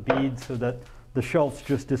face of the bead so that the shelves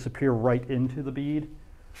just disappear right into the bead.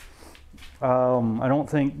 I don't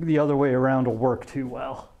think the other way around will work too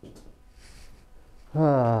well.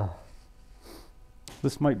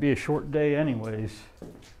 This might be a short day anyways,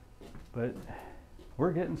 but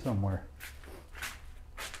we're getting somewhere.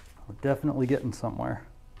 We're definitely getting somewhere.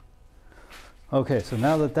 Okay, so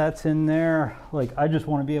now that that's in there, like, I just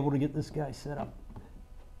want to be able to get this guy set up.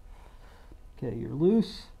 Okay, you're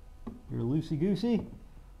loose. You're loosey-goosey.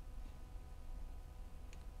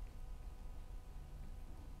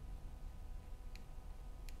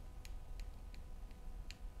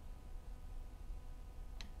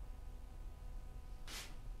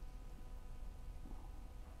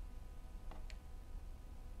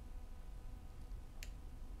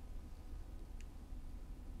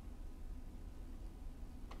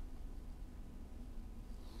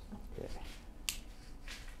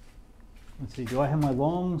 Let's see, do I have my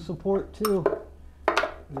long support too?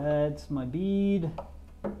 That's my bead.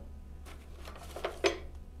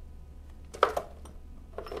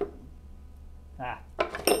 Ah.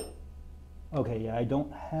 Okay, yeah, I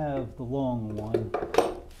don't have the long one,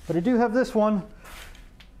 but I do have this one.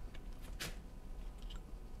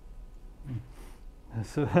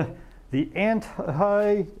 So the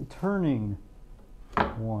anti-turning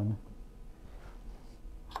one.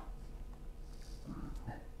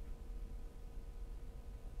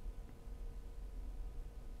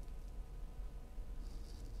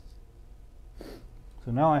 So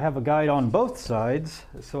now I have a guide on both sides,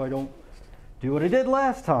 so I don't do what I did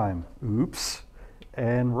last time. Oops.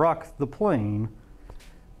 And rock the plane.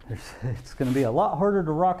 It's going to be a lot harder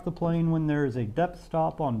to rock the plane when there is a depth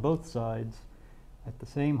stop on both sides at the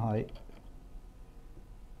same height.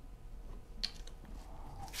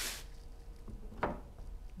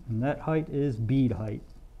 And that height is bead height.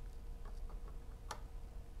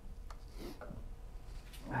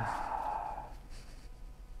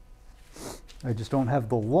 I just don't have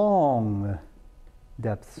the long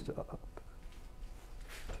depth stop.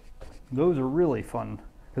 Those are really fun,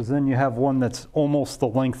 because then you have one that's almost the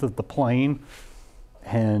length of the plane,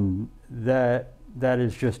 and that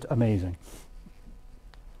is just amazing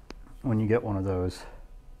when you get one of those.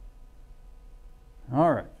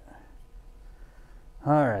 All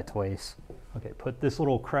right, Wace. Okay, put this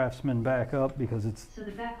little Craftsman back up because it's... So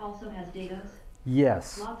the back also has dados?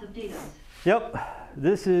 Yes. Lots of dados. Yep,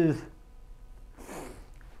 this is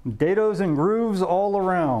dados and grooves all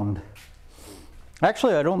around.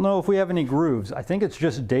 Actually, I don't know if we have any grooves. I think it's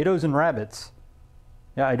just dados and rabbits.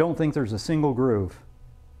 Yeah, I don't think there's a single groove.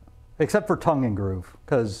 Except for tongue and groove,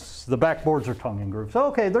 because the backboards are tongue and groove. So,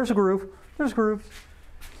 okay, there's a groove. There's grooves.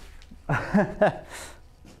 How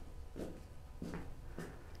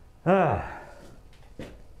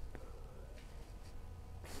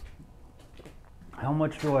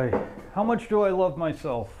much do I love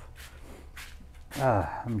myself?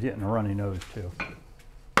 I'm getting a runny nose too.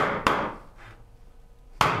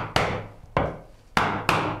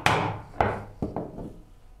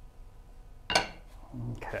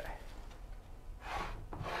 Okay.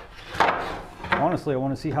 Honestly, I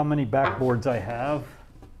want to see how many backboards I have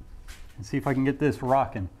and see if I can get this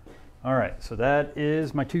rocking. All right, so that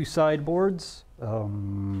is my two sideboards.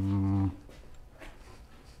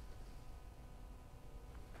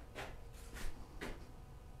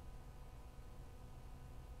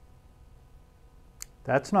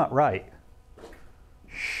 That's not right.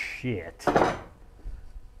 Shit.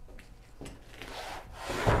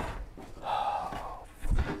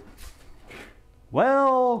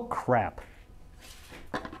 Well, crap.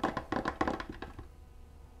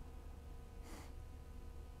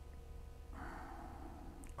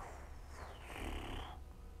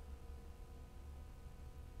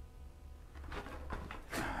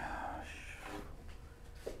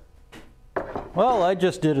 Well, I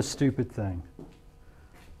just did a stupid thing.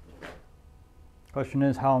 Question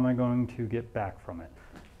is, how am I going to get back from it?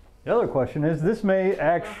 The other question is, this may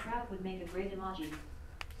actually... would make a great emoji.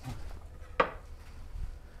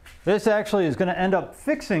 This actually is going to end up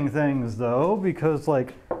fixing things, though, because,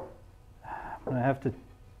 like, I'm going to have to...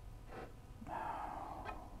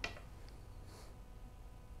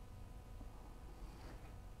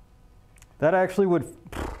 That actually would...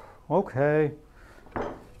 Okay.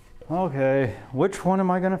 Okay. Which one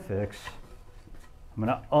am I going to fix? I'm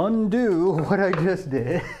going to undo what I just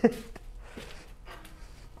did.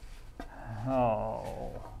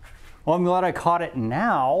 Oh. Well, I'm glad I caught it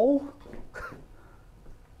now.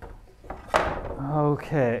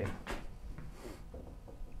 Okay.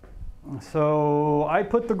 So I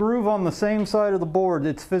put the groove on the same side of the board.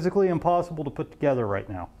 It's physically impossible to put together right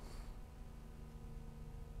now.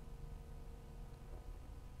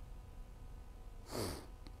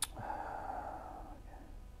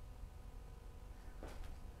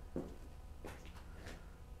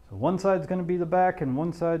 So one side's going to be the back and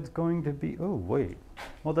one side's going to be, oh wait,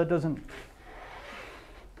 well that doesn't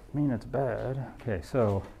mean it's bad. Okay,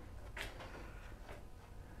 so,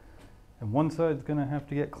 and one side's going to have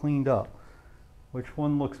to get cleaned up. Which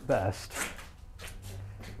one looks best?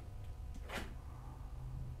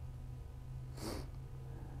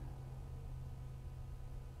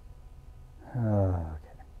 Okay.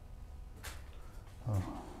 Oh.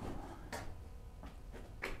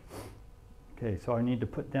 Okay, so I need to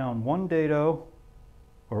put down one dado,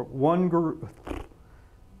 or one groove.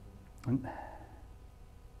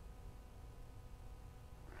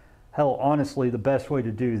 Hell, honestly, the best way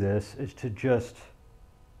to do this is to just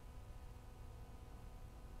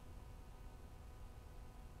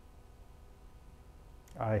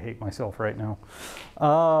I hate myself right now.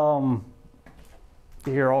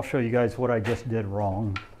 Here, I'll show you guys what I just did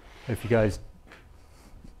wrong. If you guys,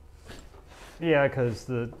 yeah, because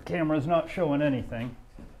the camera's not showing anything.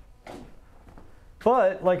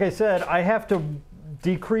 But like I said, I have to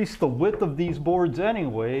decrease the width of these boards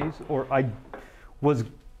anyways, or I was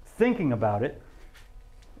thinking about it.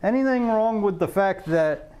 Anything wrong with the fact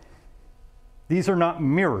that these are not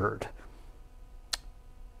mirrored?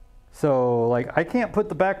 So like I can't put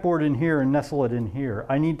the backboard in here and nestle it in here.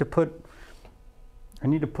 I need to put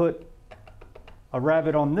a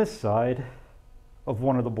rabbet on this side of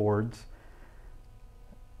one of the boards.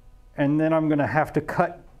 And then I'm going to have to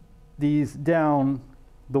cut these down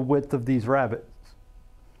the width of these rabbets.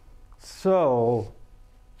 So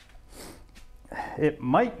it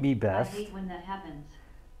might be best. I hate when that happens.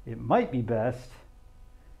 It might be best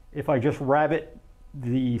if I just rabbet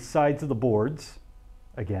the sides of the boards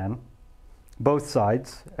again, both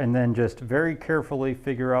sides, and then just very carefully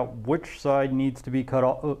figure out which side needs to be cut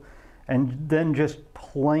off, and then just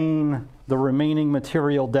plane the remaining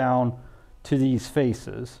material down to these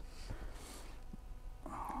faces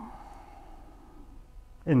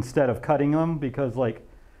instead of cutting them, because like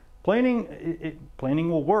planing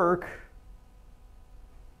will work,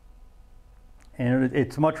 and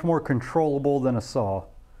it's much more controllable than a saw.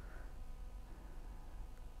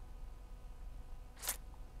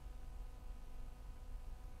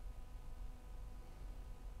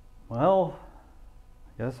 Well,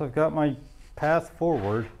 I guess I've got my path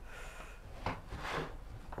forward.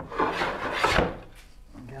 I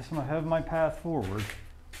guess I have my path forward.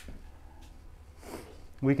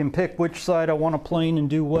 We can pick which side I want to plane and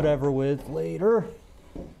do whatever with later.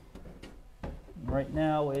 Right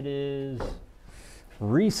now it is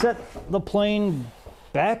reset the plane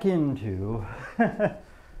back into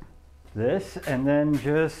this, and then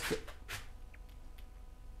just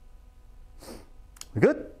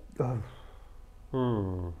good.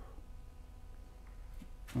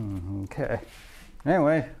 Okay.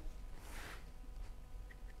 Anyway.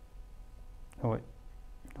 Oh wait.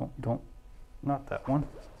 Don't. Not that one.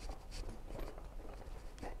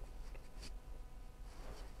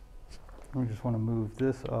 We just want to move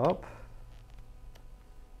this up.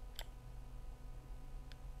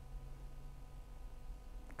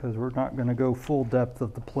 Because we're not going to go full depth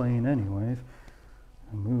of the plane anyways.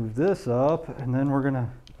 Move this up, and then we're going to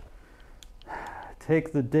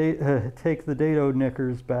take the dado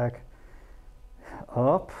knickers back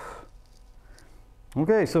up.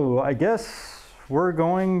 Okay, so I guess we're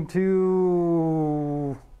going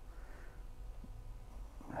to,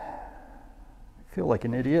 I feel like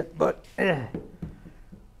an idiot, but in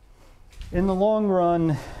the long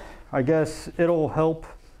run, I guess it'll help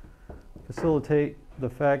facilitate the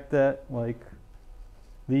fact that like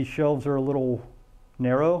these shelves are a little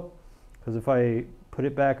narrow, because if I put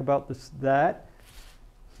it back about that,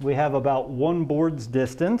 we have about one board's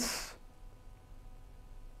distance,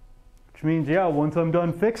 which means, yeah, once I'm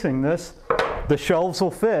done fixing this, the shelves will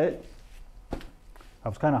fit. I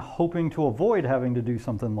was kind of hoping to avoid having to do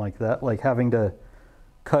something like that, like having to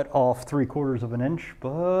cut off 3/4 of an inch,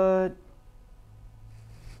 but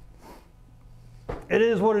it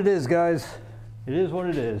is what it is, guys. It is what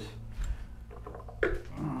it is.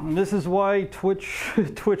 This is why Twitch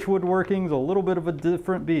woodworking is a little bit of a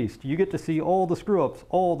different beast. You get to see all the screw-ups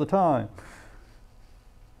all the time.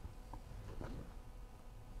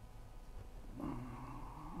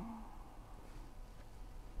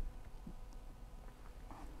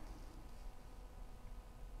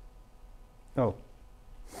 Oh,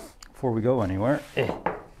 before we go anywhere,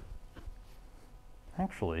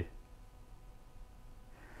 actually,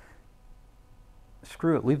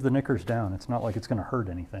 screw it, leave the knickers down. It's not like it's going to hurt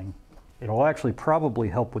anything. It'll actually probably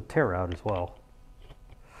help with tear out as well.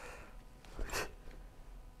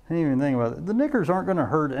 I didn't even think about it. The knickers aren't going to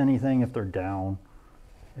hurt anything if they're down.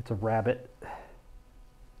 It's a rabbit.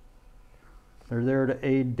 They're there to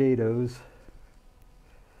aid dados.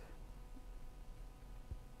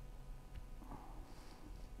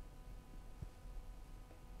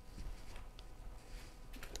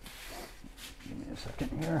 Give me a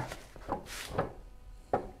second here.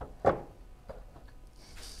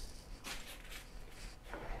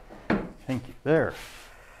 Thank you. There.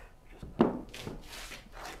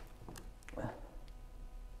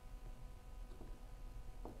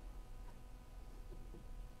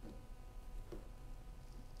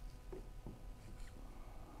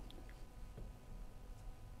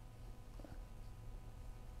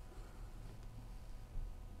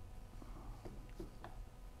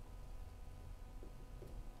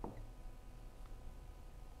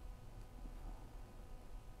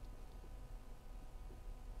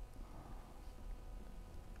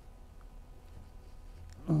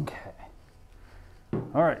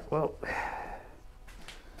 All right, well,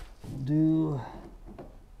 we'll do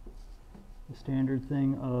the standard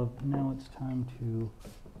thing of now it's time to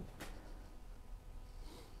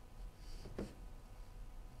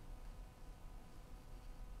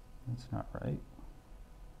that's not right.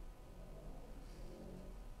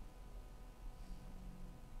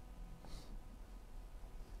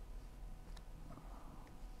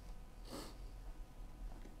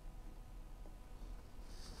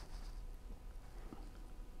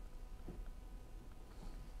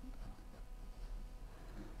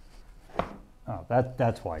 Oh,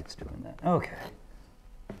 that's why it's doing that. Okay.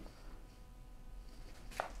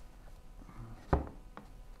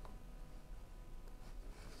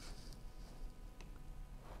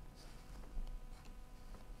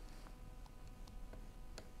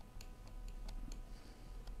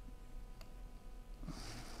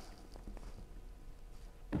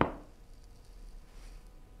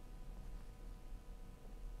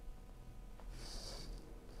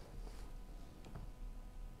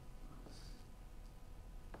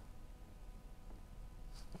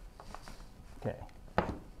 Okay.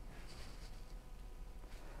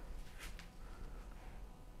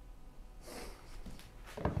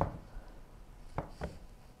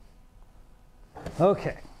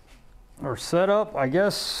 Okay. We're set up, I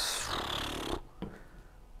guess.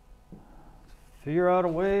 Figure out a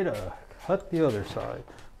way to cut the other side.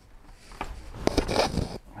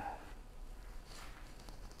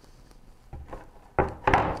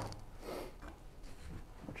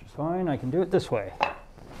 Which is fine, I can do it this way.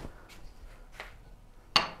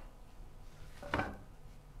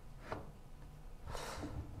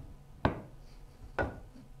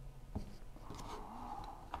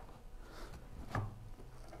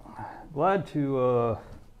 Glad to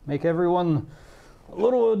make everyone a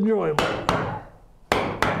little enjoyable.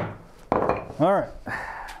 All right,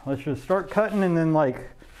 let's just start cutting, and then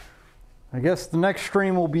I guess the next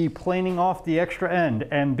stream will be planing off the extra end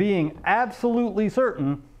and being absolutely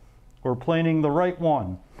certain we're planing the right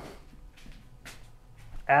one.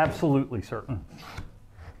 Absolutely certain.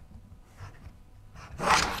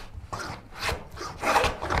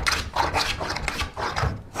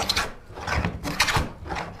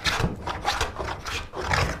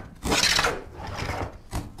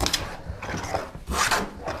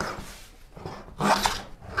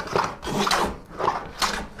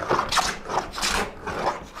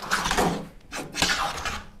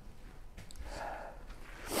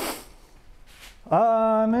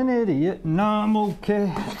 I'm an idiot and I'm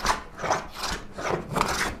okay.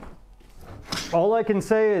 All I can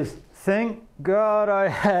say is, thank God I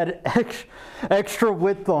had extra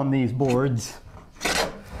width on these boards.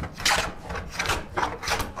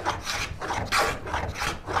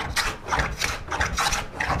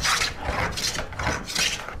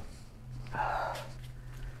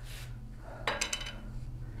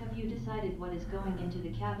 Have you decided what is going into the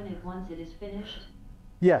cabinet once it is finished?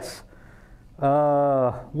 Yes.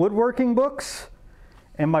 Woodworking books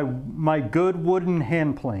and my good wooden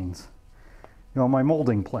hand planes. You know, my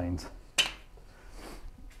molding planes.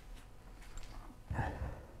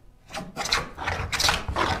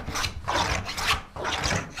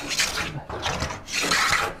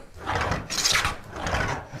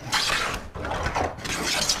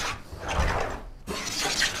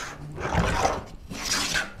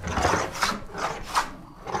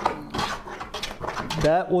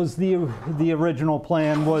 That was the original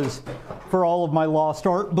plan, was for all of my Lost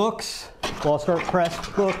Art books, Lost Art Press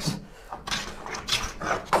books.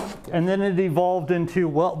 And then it evolved into,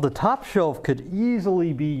 well, the top shelf could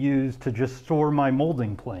easily be used to just store my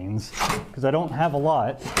molding planes, because I don't have a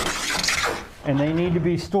lot. And they need to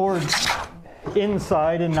be stored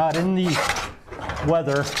inside and not in the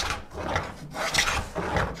weather.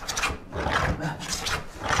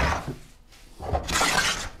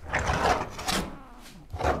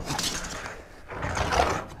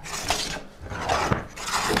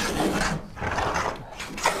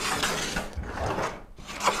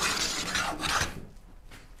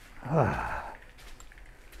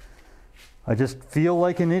 I just feel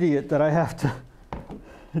like an idiot that I have to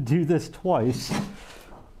do this twice.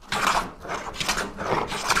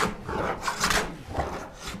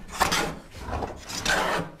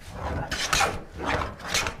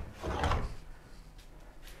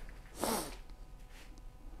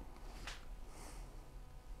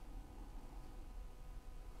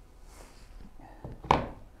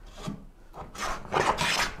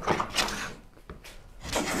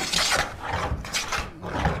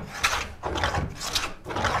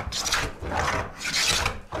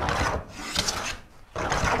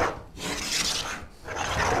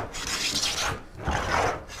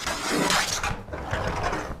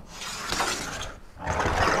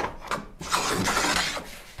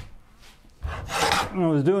 I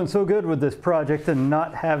was doing so good with this project and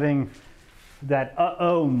not having that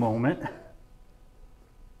uh-oh moment.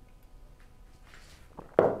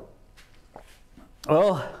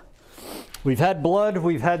 Well, we've had blood,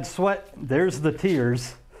 we've had sweat, there's the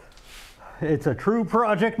tears. It's a true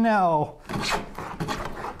project now.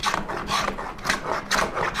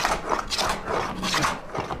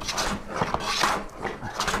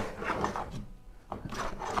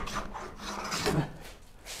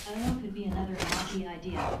 Could be another emoji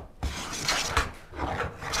idea.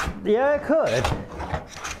 Yeah, it could.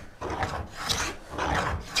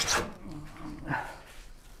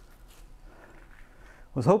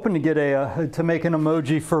 Was hoping to get to make an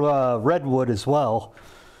emoji for redwood as well.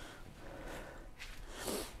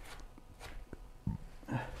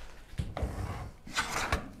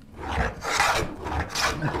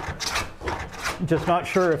 Just not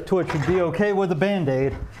sure if Twitch would be okay with a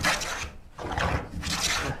Band-Aid.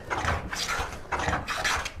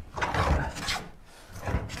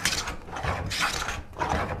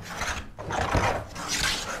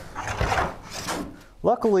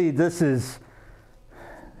 Luckily, this is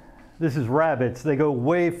rabbits. They go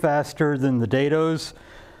way faster than the dados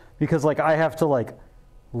because like I have to like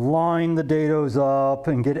line the dados up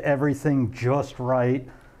and get everything just right.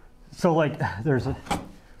 So like there's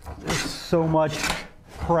so much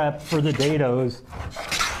prep for the dados,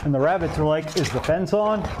 and the rabbits are like, is the fence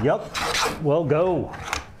on? Yep. Well, go.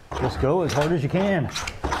 Just go as hard as you can.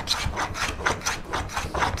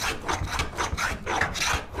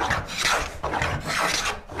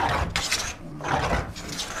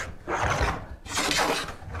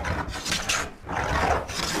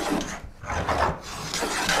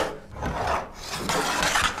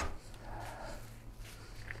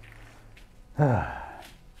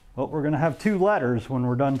 Well, we're going to have 2 ladders when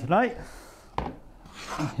we're done tonight.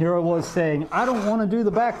 Here I was saying, I don't want to do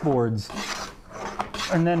the backboards.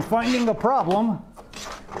 And then finding a problem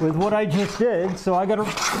with what I just did, so I got to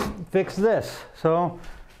fix this. So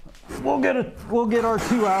we'll get our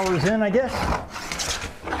 2 hours in, I guess.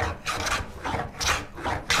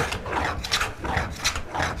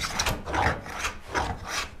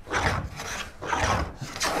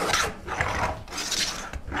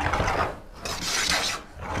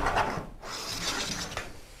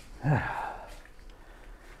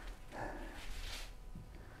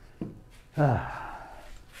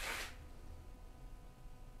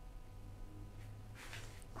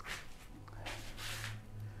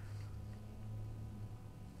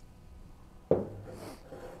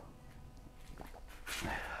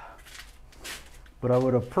 But I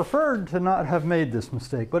would have preferred to not have made this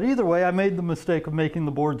mistake. But either way, I made the mistake of making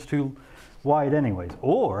the boards too wide anyways.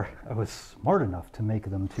 Or I was smart enough to make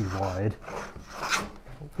them too wide.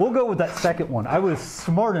 We'll go with that second one. I was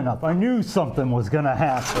smart enough. I knew something was going to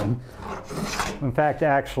happen. In fact,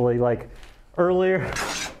 actually, like earlier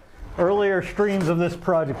streams of this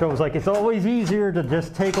project, I was like, it's always easier to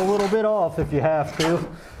just take a little bit off if you have to.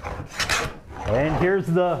 And here's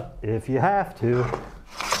the if you have to.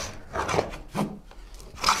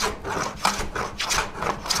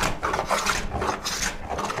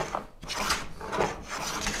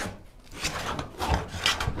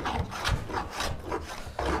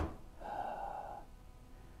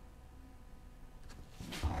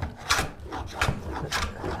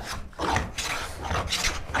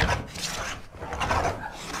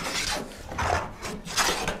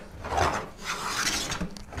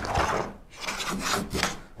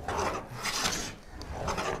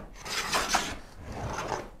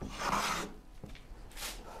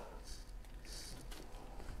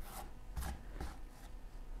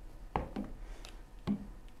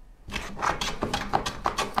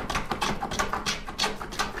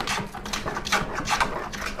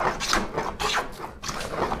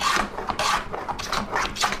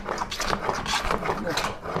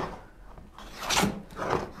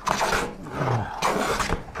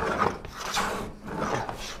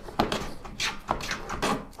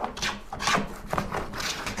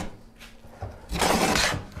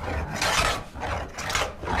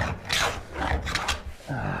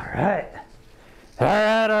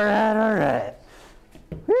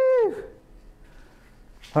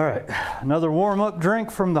 All right, another warm-up drink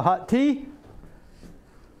from the hot tea.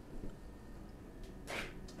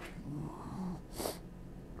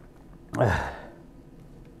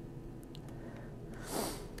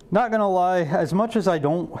 Not gonna lie, as much as I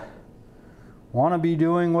don't want to be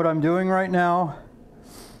doing what I'm doing right now,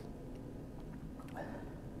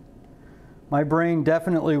 my brain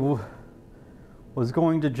definitely was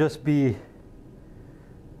going to just be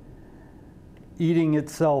eating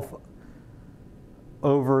itself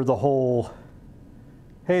over the whole,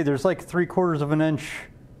 hey, there's like 3/4 of an inch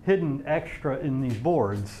hidden extra in these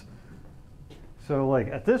boards. So like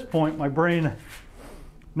at this point, my brain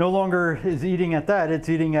no longer is eating at that, it's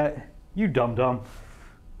eating at you dum-dum.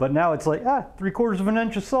 But now it's like, 3/4 of an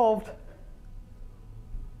inch is solved.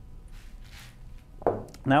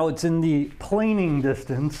 Now it's in the planing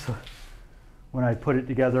distance. When I put it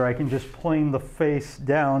together, I can just plane the face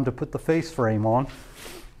down to put the face frame on.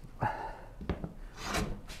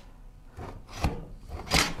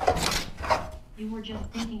 You were just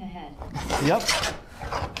thinking ahead. Yep.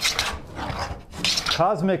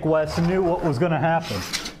 Cosmic Wes knew what was going to happen.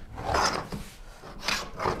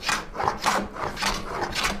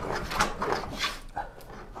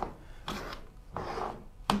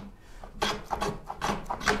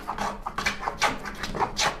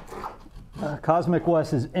 Cosmic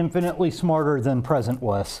Wes is infinitely smarter than present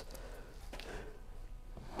Wes.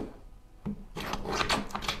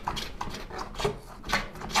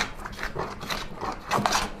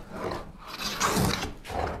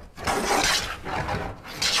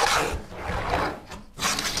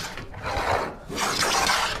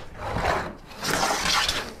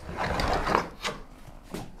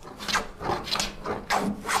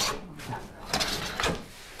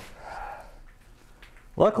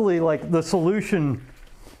 Luckily, like the solution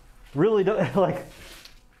really like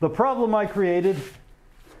the problem I created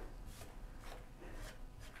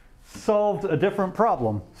solved a different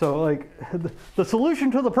problem. So like the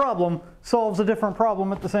solution to the problem solves a different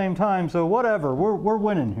problem at the same time. So whatever, we're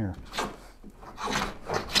winning here.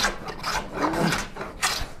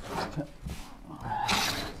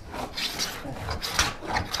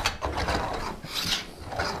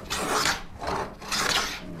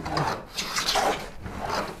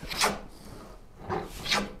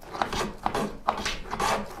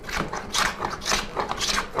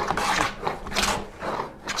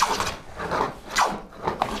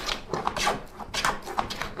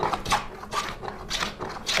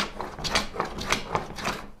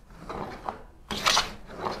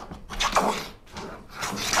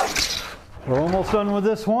 We're almost done with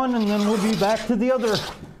this one, and then we'll be back to the other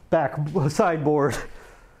back sideboard.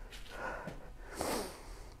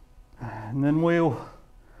 And then we'll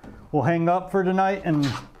hang up for tonight, and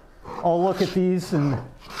I'll look at these and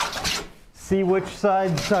see which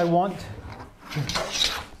sides I want,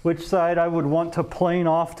 which side I would want to plane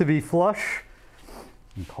off to be flush,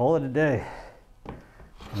 and call it a day.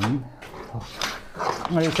 And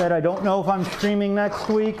like I said, I don't know if I'm streaming next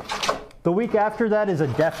week. The week after that is a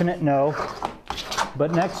definite no.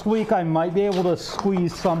 But next week I might be able to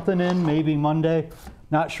squeeze something in, maybe Monday.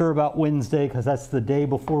 Not sure about Wednesday because that's the day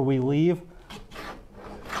before we leave.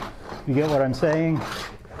 You get what I'm saying?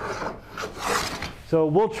 So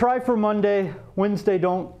we'll try for Monday. Wednesday,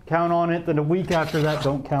 don't count on it. Then the week after that,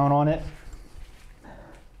 don't count on it.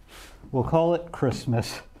 We'll call it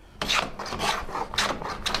Christmas.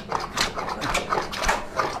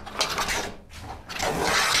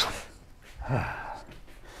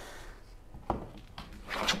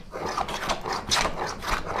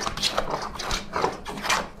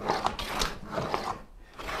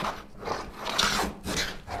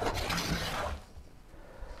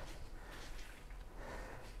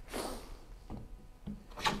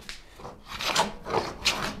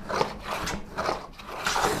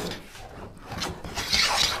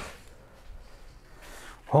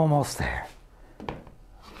 Almost there.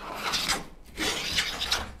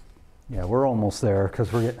 Yeah, we're almost there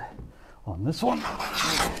because we're getting on this one.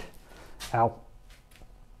 Ow.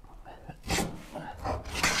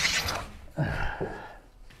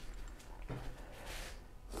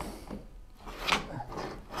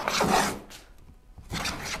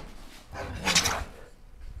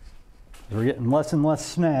 We're getting less and less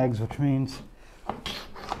snags, which means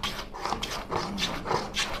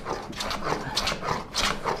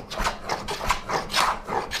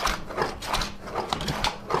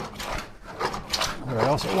I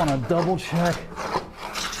also want to double check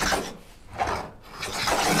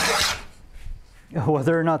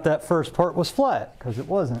whether or not that first part was flat, because it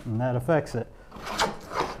wasn't, and that affects it.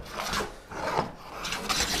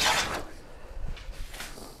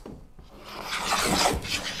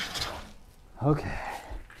 Okay.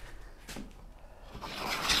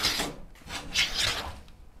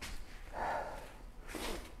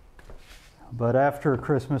 But after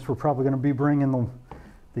Christmas, we're probably going to be bringing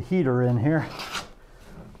the heater in here,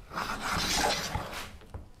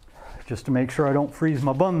 just to make sure I don't freeze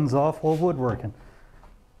my buns off while woodworking.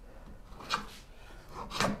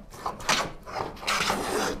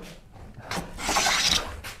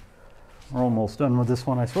 We're almost done with this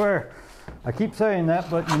one, I swear. I keep saying that,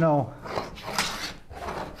 but you know.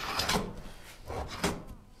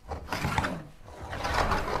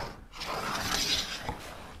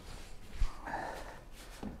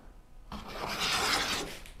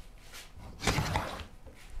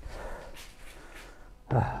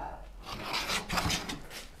 Yeah,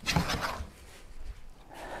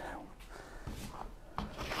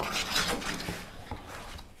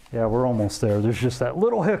 we're almost there. There's just that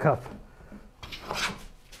little hiccup.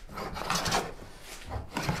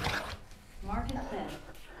 Marcus said,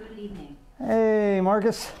 good evening. Hey,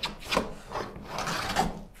 Marcus.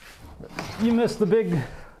 You missed the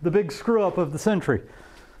big screw up of the century.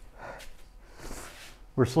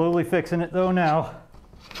 We're slowly fixing it though now.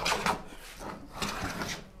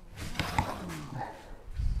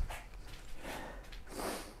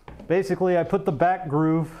 Basically, I put the back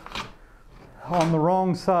groove on the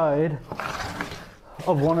wrong side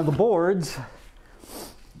of one of the boards.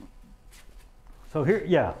 So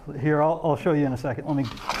here, I'll show you in a second. Let me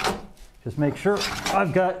just make sure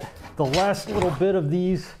I've got the last little bit of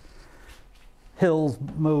these hills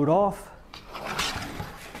mowed off.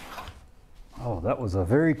 Oh, that was a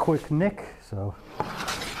very quick nick, so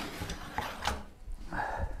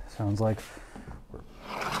sounds like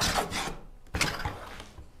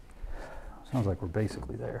we're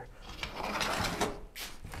basically there.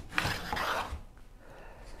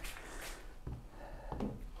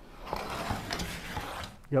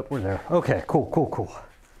 Yep, we're there. Okay, cool.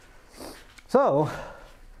 So,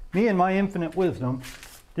 me and my infinite wisdom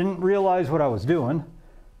didn't realize what I was doing.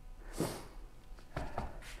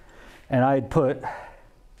 And I'd put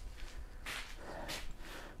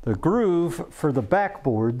the groove for the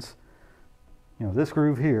backboards, this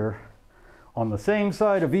groove here, on the same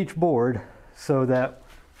side of each board so that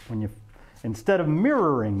instead of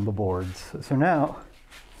mirroring the boards, so now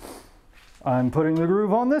I'm putting the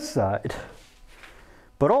groove on this side.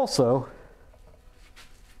 But also,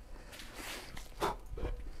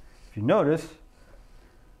 if you notice,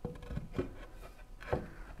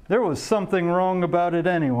 there was something wrong about it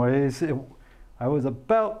anyways. I was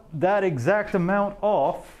about that exact amount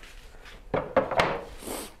off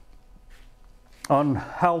on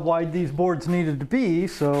how wide these boards needed to be,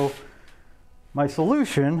 so my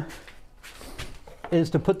solution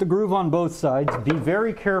is to put the groove on both sides, be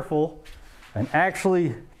very careful, and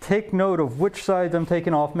actually take note of which sides I'm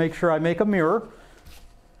taking off, make sure I make a mirror,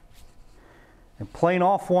 and plane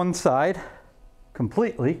off one side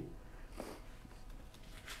completely.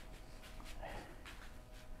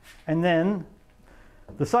 And then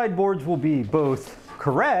the sideboards will be both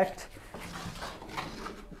correct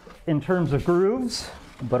in terms of grooves,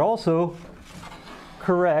 but also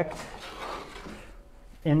correct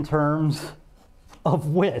in terms of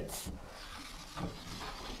width.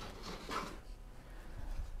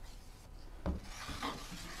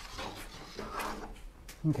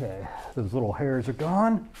 Okay, those little hairs are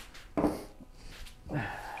gone.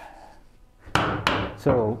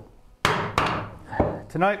 So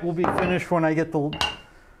tonight we'll be finished when I get the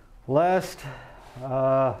last.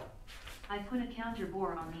 I put a counter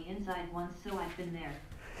bore on the inside once, so I've been there.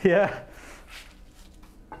 Yeah.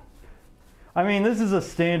 I mean, this is a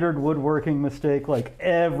standard woodworking mistake. Like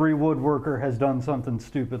every woodworker has done something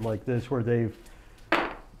stupid like this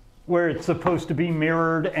where it's supposed to be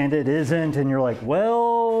mirrored and it isn't, and you're like,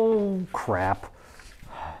 well, crap.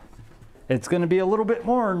 It's going to be a little bit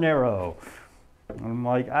more narrow. I'm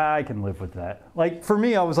like, I can live with that. Like for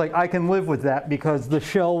me, I was like, I can live with that because the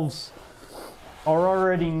shelves are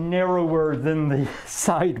already narrower than the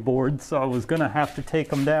sideboard, so I was going to have to take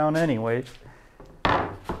them down anyway.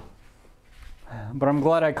 But I'm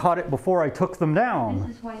glad I caught it before I took them down.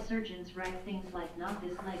 This is why surgeons write things like "not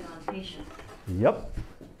this leg" on patients. Yep.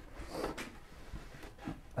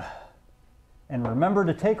 And remember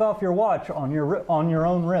to take off your watch on your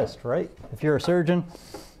own wrist, right? If you're a surgeon,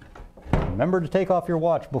 remember to take off your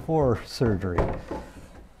watch before surgery.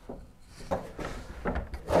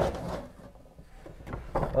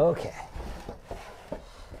 Okay.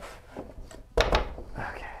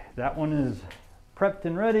 Okay, that one is prepped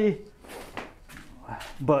and ready.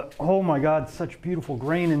 But oh my God, such beautiful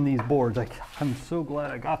grain in these boards. I'm so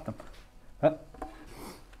glad I got them.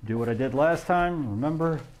 Do what I did last time,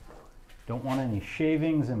 remember? Don't want any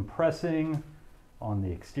shavings impressing on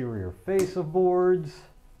the exterior face of boards.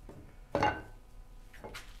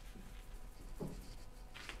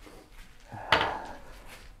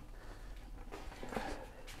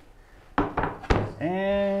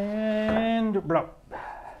 And blah.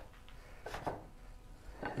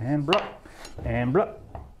 And blah. And blah.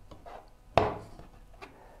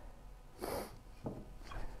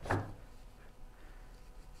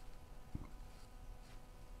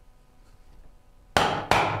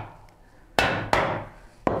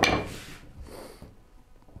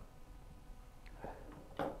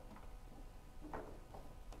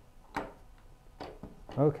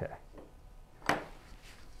 Okay.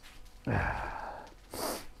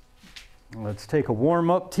 Let's take a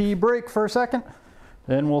warm-up tea break for a second.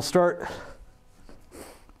 Then we'll start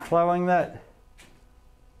plowing that.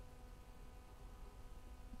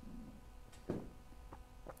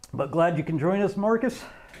 But glad you can join us, Marcus.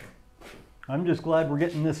 I'm just glad we're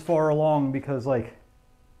getting this far along because, like,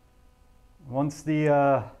 once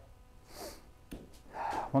the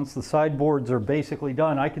sideboards are basically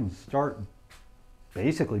done, I can start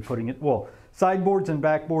basically putting it, well, sideboards and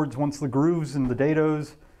backboards, once the grooves and the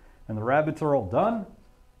dados and the rabbets are all done,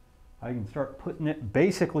 I can start putting it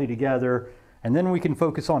basically together, and then we can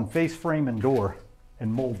focus on face frame and door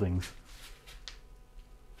and moldings.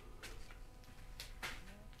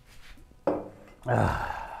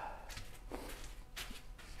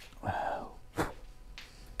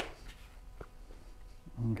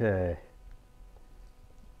 Okay.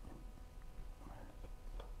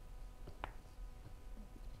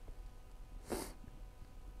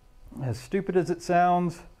 As stupid as it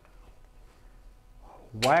sounds,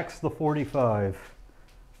 wax the 45.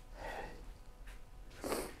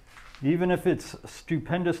 Even if it's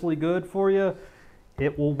stupendously good for you,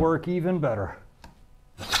 it will work even better.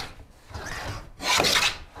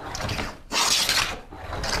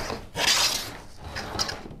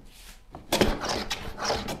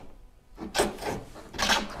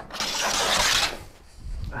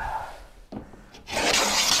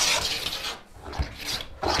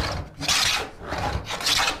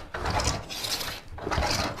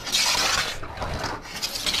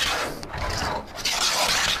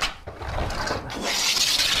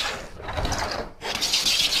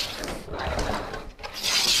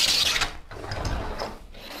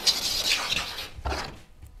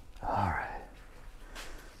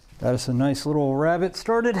 Got us a nice little rabbit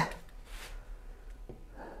started.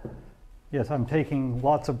 Yes, I'm taking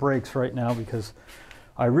lots of breaks right now because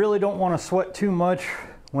I really don't want to sweat too much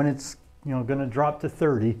when it's, you know, going to drop to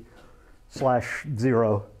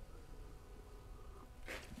 30/0.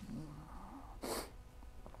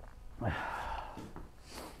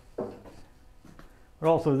 But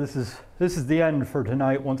also, this is the end for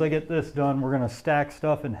tonight. Once I get this done, we're going to stack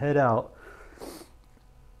stuff and head out.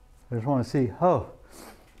 I just want to see, oh,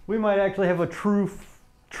 we might actually have a true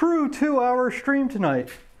 2-hour stream tonight.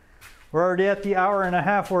 We're already at the hour and a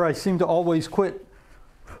half where I seem to always quit,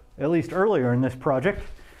 at least earlier in this project.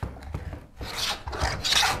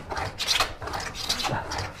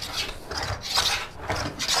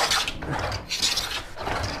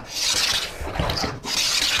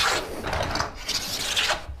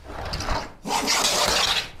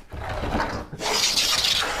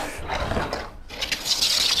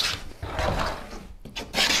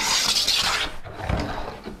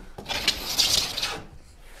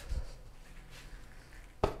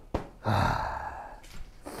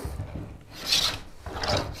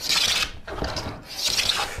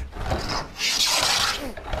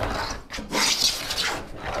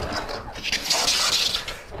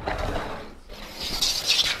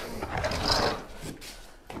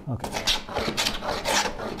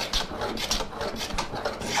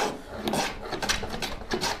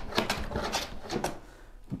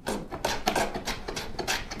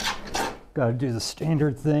 Gotta do the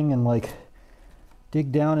standard thing and like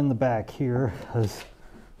dig down in the back here, because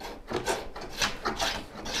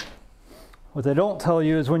what they don't tell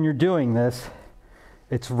you is when you're doing this,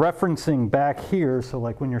 it's referencing back here. So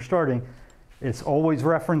like when you're starting, it's always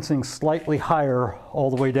referencing slightly higher all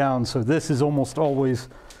the way down. So this is almost always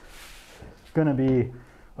gonna be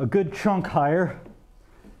a good chunk higher.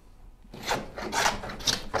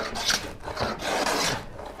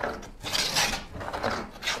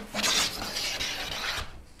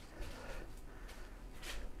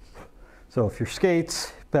 So if your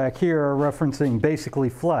skates back here are referencing basically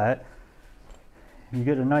flat, you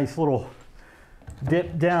get a nice little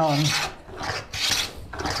dip down.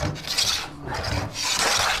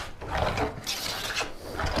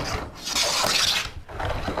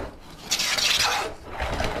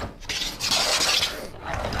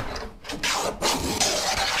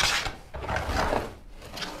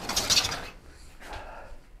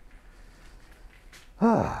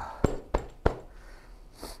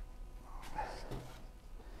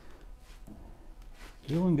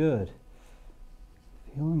 Feeling good.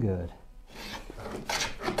 Feeling good.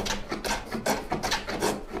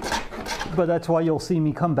 But that's why you'll see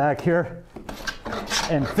me come back here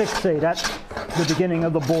and fixate at the beginning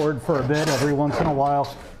of the board for a bit every once in a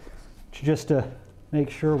while, just to make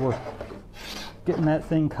sure we're getting that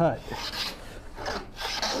thing cut.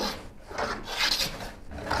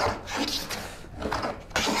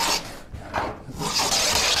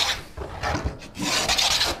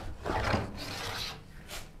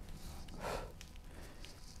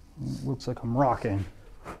 Looks like I'm rocking.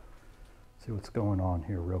 See what's going on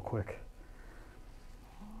here real quick.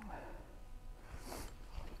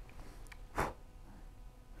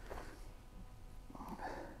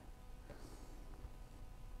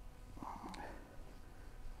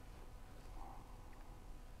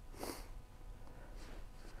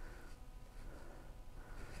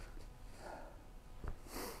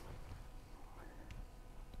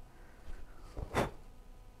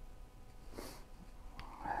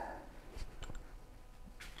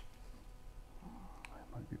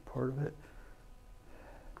 Be part of it.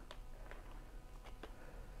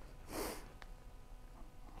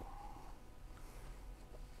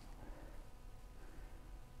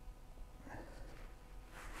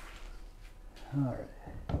 All right.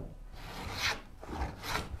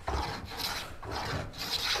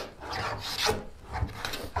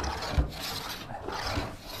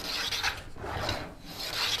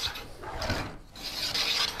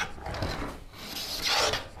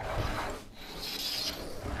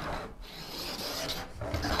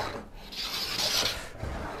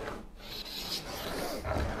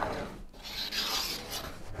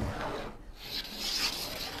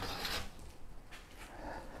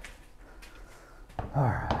 All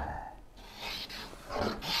right.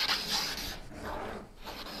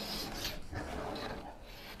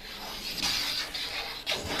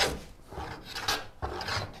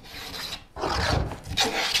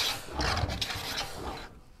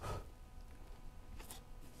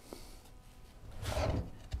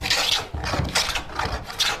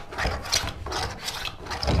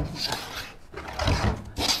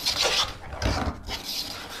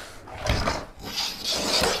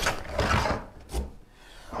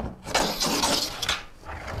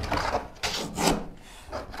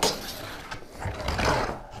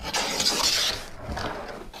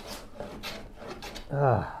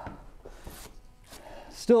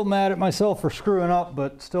 Still mad at myself for screwing up,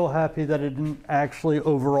 but still happy that it didn't actually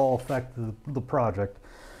overall affect the project.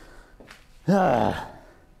 All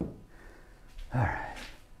right,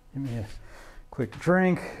 give me a quick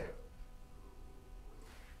drink.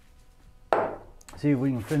 See if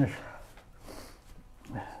we can finish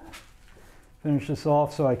this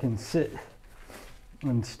off so I can sit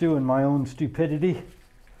and stew in my own stupidity.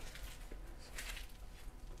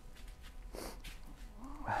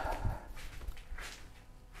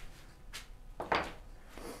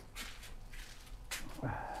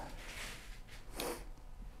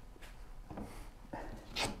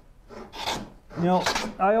 You know,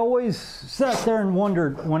 I always sat there and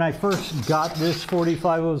wondered when I first got this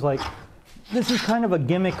 45, I was like, this is kind of a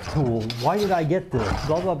gimmick tool. Why did I get this?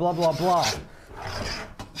 Blah, blah, blah, blah, blah.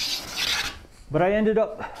 But I ended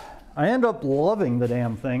up loving the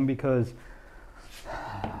damn thing because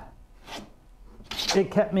it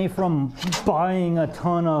kept me from buying a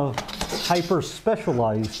ton of hyper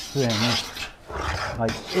specialized things.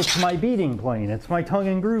 Like, it's my beating plane, it's my tongue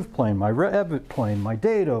and groove plane, my rabbit plane, my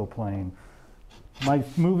dado plane, my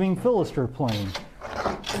moving Philister plane.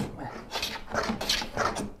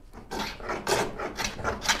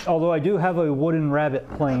 Although I do have a wooden rabbit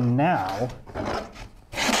plane now.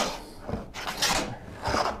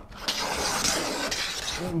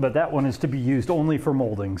 But that one is to be used only for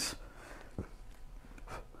moldings.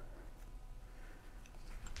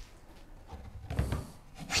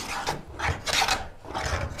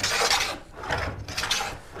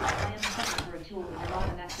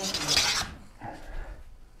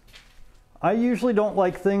 I usually don't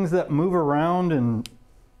like things that move around and,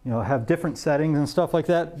 you know, have different settings and stuff like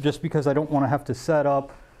that, just because I don't want to have to set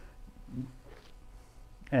up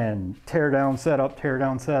and tear down, set up, tear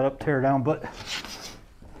down, set up, tear down. But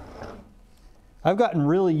I've gotten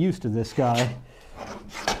really used to this guy.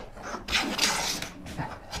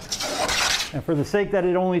 And for the sake that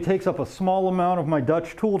it only takes up a small amount of my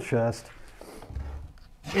Dutch tool chest,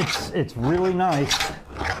 it's really nice.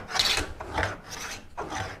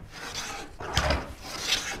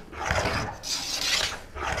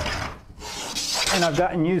 And I've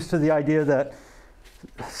gotten used to the idea that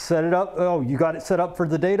set it up, oh, you got it set up for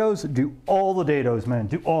the dados? Do all the dados, man,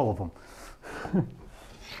 do all of them.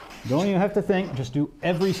 Don't even have to think, just do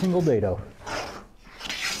every single dado.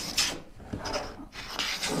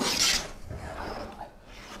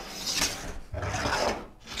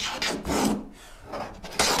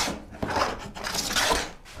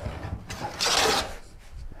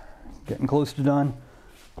 Getting close to done.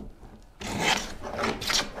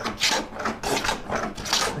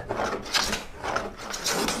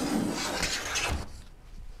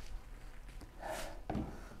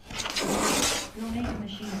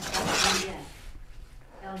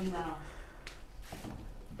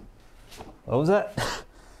 What was that?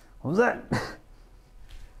 What was that?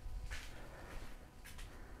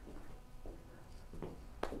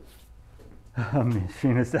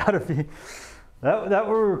 Machinist out of the... That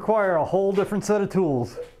would require a whole different set of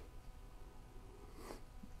tools.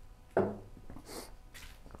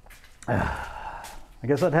 I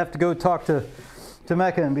guess I'd have to go talk to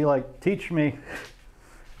Mecca and be like, teach me.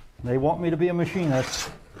 They want me to be a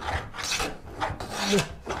machinist.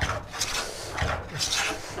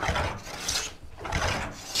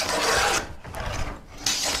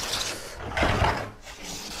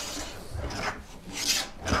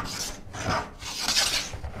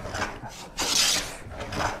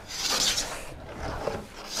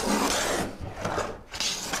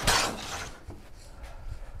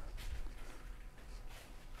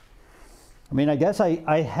 I mean, I guess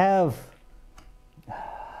I have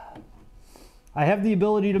the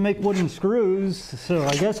ability to make wooden screws, so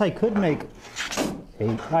I guess I could make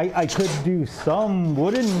I could do some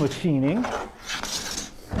wooden machining.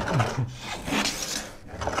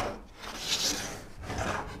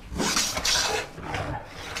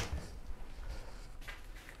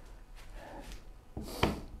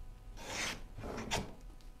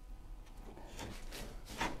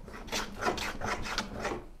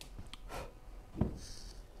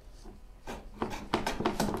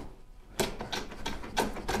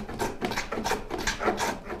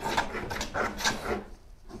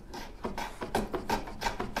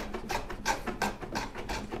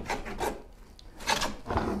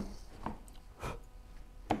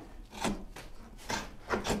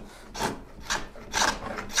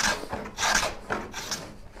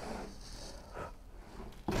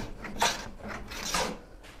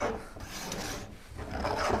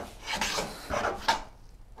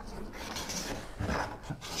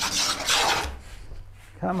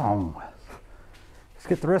 Come on. Let's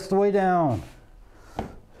get the rest of the way down.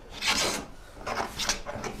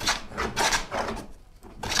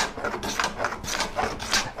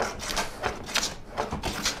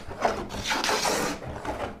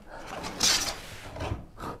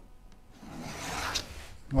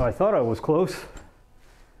 Well, I thought I was close.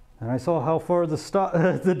 And I saw how far the stop,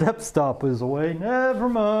 the depth stop is away. Never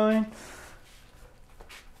mind.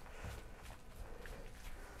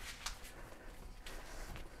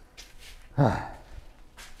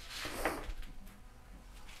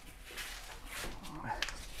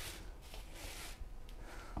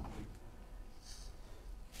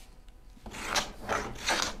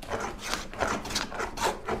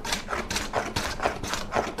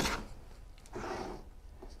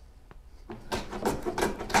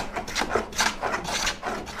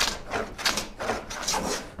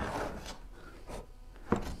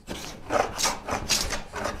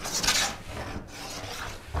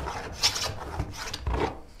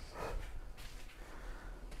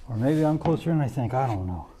 Or maybe I'm closer than I think, I don't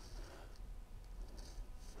know.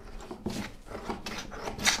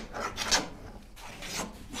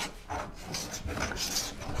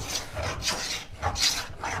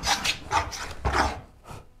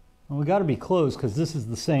 Well, we got to be close because this is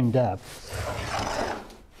the same depth.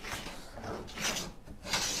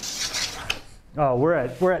 Oh, we're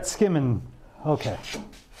at skimming. Okay.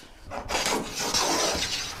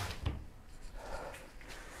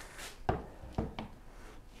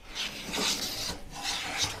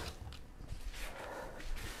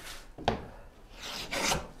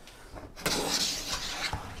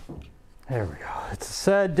 There we go. It's a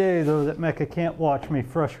sad day, though, that Mecca can't watch me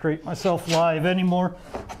frustrate myself live anymore.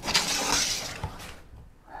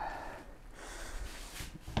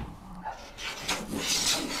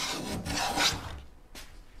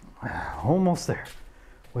 Almost there.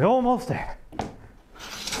 We're almost there.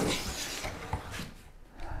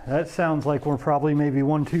 That sounds like we're probably maybe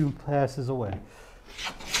 1-2 passes away.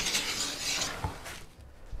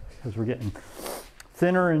 Because we're getting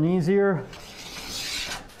thinner and easier.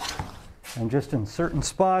 And just in certain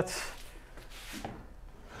spots.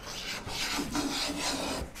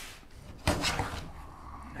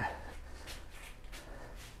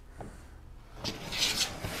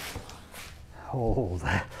 Oh,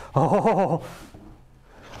 that, oh,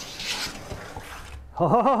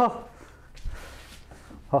 oh,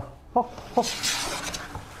 oh, oh, oh.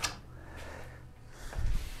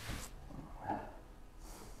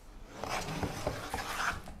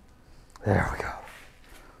 There we go.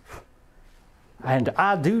 And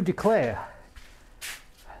I do declare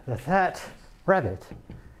that that rabbit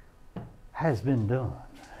has been done.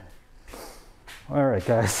 All right,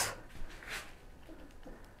 guys.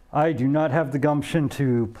 I do not have the gumption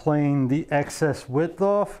to plane the excess width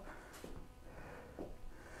off.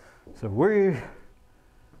 So we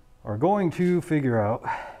are going to figure out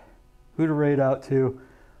who to raid out to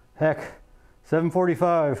Heck,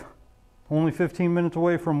 7:45. Only 15 minutes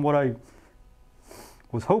away from what I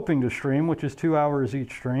was hoping to stream, which is 2 hours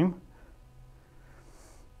each stream.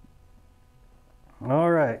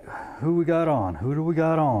 All right, who we got on? Who do we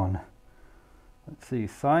got on? Let's see,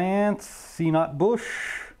 Science, C-Not Bush,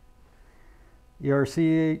 ERC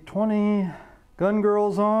 820, Gun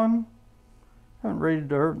Girl's on. Haven't rated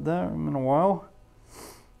them in a while.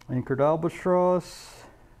 Anchored Albatross,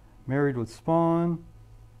 Married with Spawn,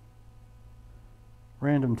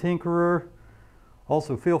 Random Tinkerer.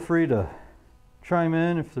 Also, feel free to chime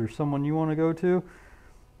in if there's someone you want to go to.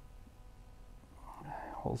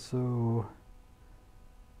 Also,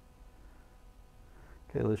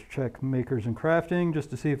 okay, let's check Makers and Crafting just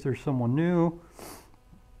to see if there's someone new.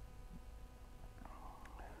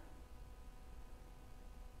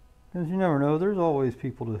 Because you never know, there's always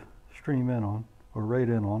people to stream in on or rate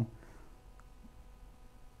in on.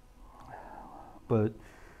 But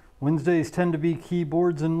Wednesdays tend to be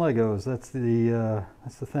keyboards and Legos. That's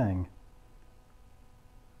the thing.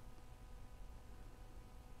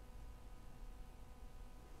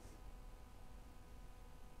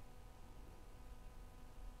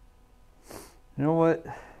 You know what?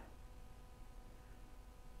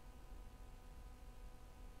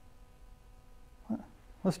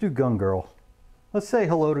 Let's do Gun Girl. Let's say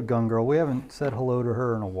hello to Gun Girl. We haven't said hello to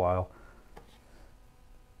her in a while.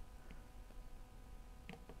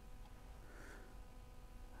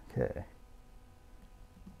 Okay.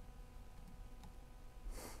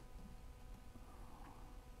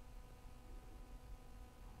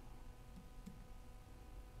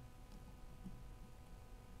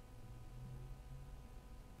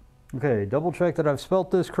 Okay, double check that I've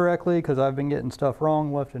spelt this correctly because I've been getting stuff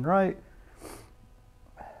wrong left and right.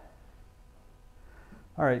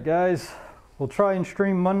 All right, guys, we'll try and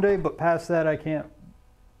stream Monday, but past that, I can't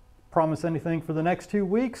promise anything for the next 2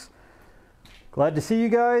 weeks. Glad to see you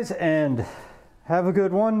guys, and have a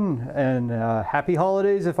good one, and happy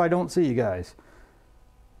holidays if I don't see you guys.